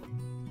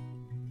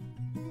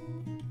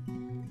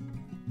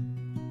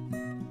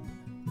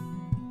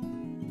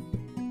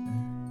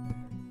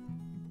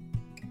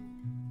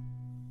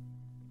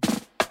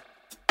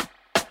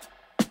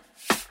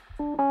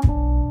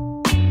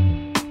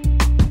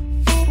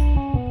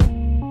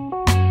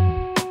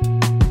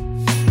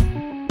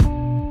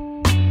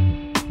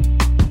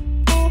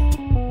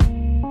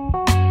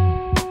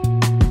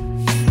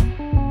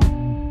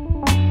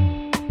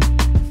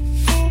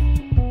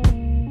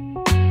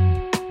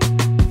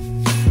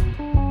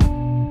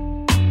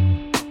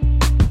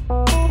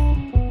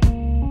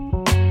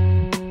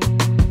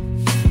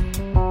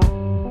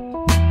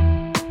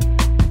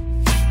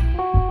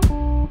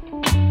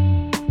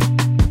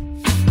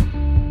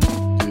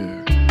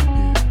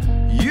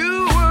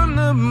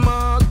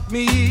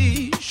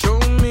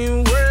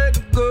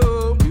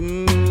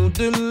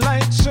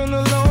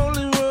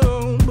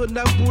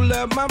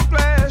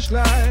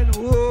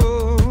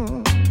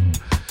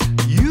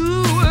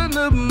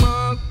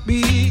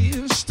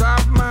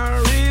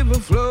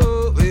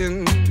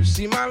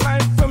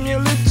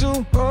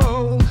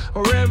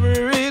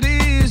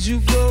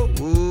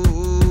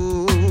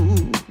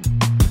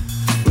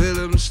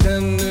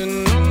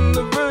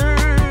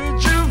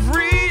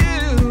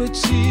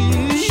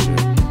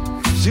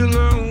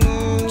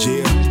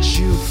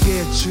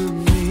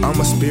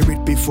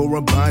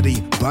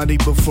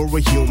 Before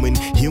a human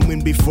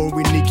before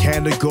any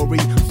category.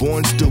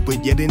 Born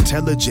stupid, yet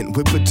intelligent,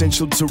 with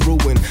potential to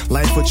ruin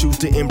life or choose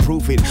to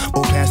improve it,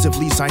 or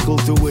passively cycle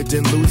through it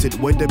and lose it.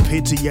 With the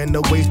pity and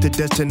the wasted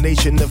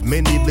destination of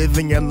many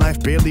living a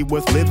life barely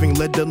worth living,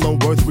 let alone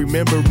worth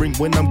remembering.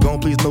 When I'm gone,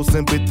 please no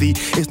sympathy.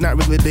 It's not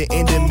really the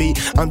end of me.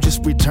 I'm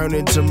just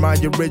returning to my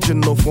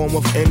original form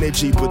of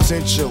energy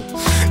potential.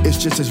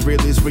 It's just as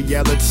real as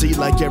reality,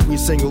 like every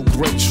single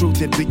great truth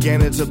that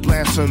began as a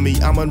blasphemy.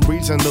 I'm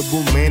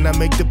unreasonable, man. I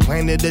make the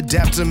planet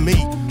adapt to me.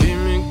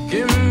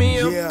 Give me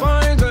a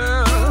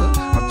pointer.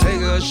 I'll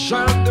take a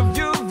shot of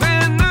your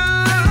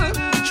venom.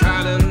 You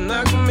try to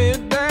knock me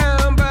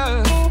down,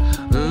 but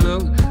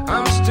look,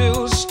 I'm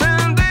still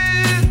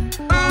standing.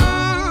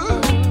 Oh,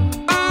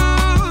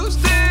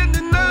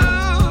 standing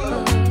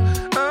up.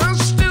 I'm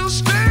still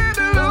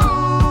standing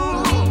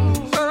on.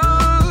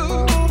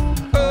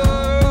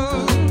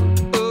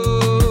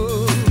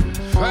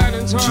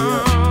 Fighting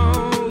time.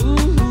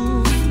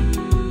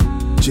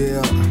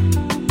 Yeah.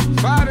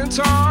 Fighting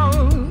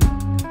time.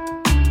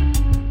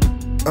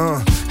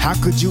 How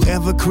could you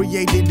ever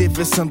create it if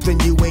it's something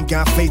you ain't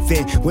got faith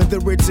in? Whether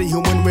it's a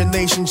human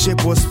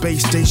relationship or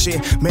space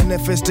station,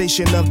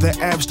 manifestation of the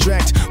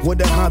abstract. What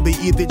a hobby,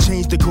 either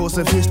change the course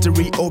of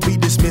history or be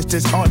dismissed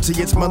as artsy.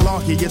 It's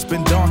malarkey, it's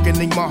been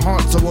darkening my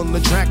heart. So on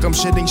the track I'm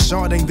shedding,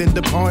 sharding, then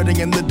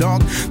departing in the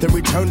dark, then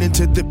returning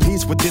to the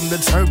peace within the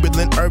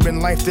turbulent urban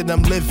life that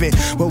I'm living,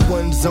 where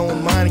one's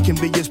own mind can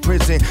be his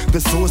prison.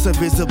 The source of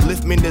his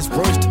upliftment is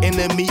worst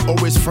enemy or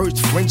his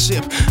first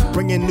friendship,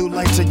 bringing new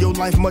light to your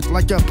life much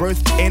like a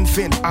birthed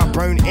infant. I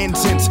burn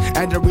incense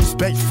out of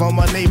respect for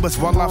my neighbors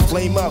while I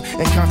flame up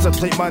and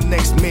contemplate my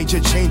next major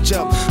change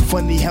up.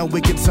 Funny how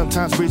we can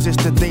sometimes resist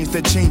the things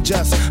that change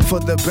us for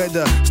the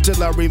better.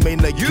 Still I remain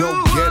a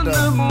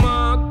go-getter.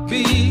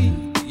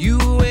 You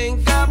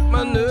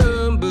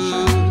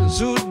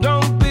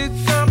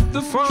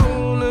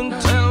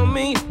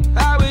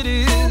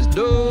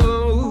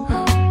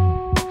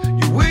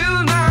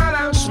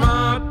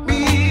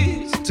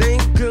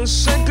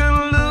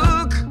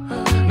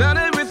Not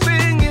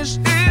everything is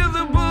in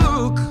the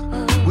book.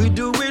 We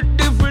do it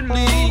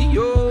differently.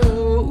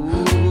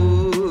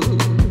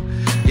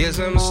 Yes,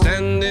 I'm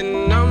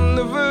standing on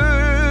the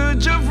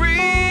verge of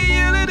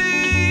reality.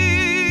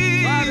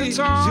 Fight it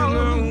all. You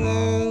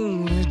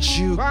know that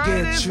you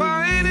get to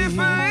fight it,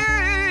 fight it.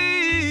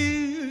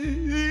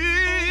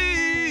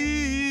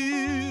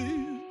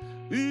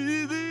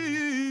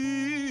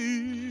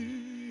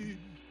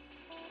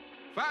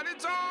 Fight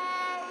it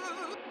all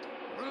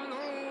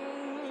alone.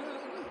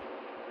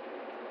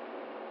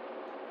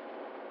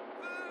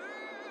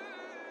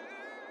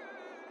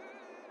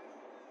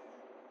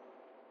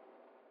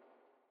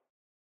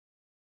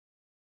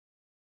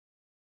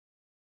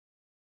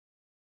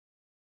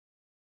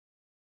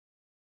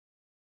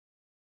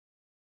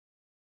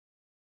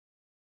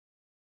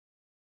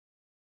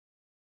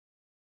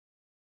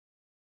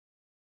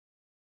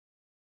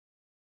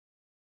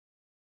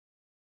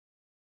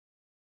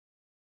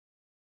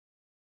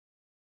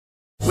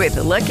 With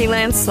the Lucky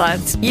Land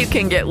Slots, you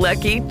can get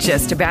lucky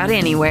just about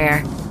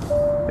anywhere.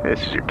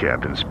 This is your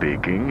captain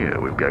speaking.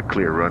 We've got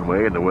clear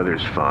runway and the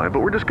weather's fine, but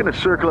we're just going to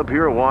circle up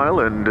here a while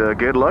and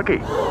get lucky.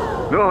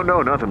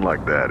 No, nothing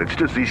like that. It's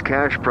just these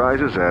cash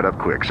prizes add up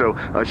quick. So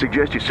I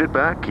suggest you sit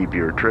back, keep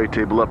your tray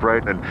table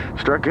upright, and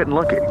start getting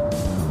lucky.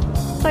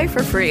 Play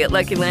for free at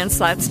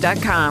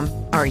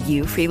LuckyLandSlots.com. Are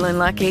you feeling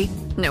lucky?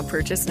 No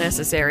purchase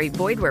necessary.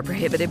 Void where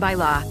prohibited by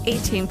law.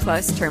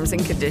 18+ terms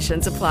and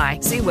conditions apply.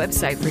 See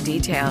website for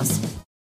details.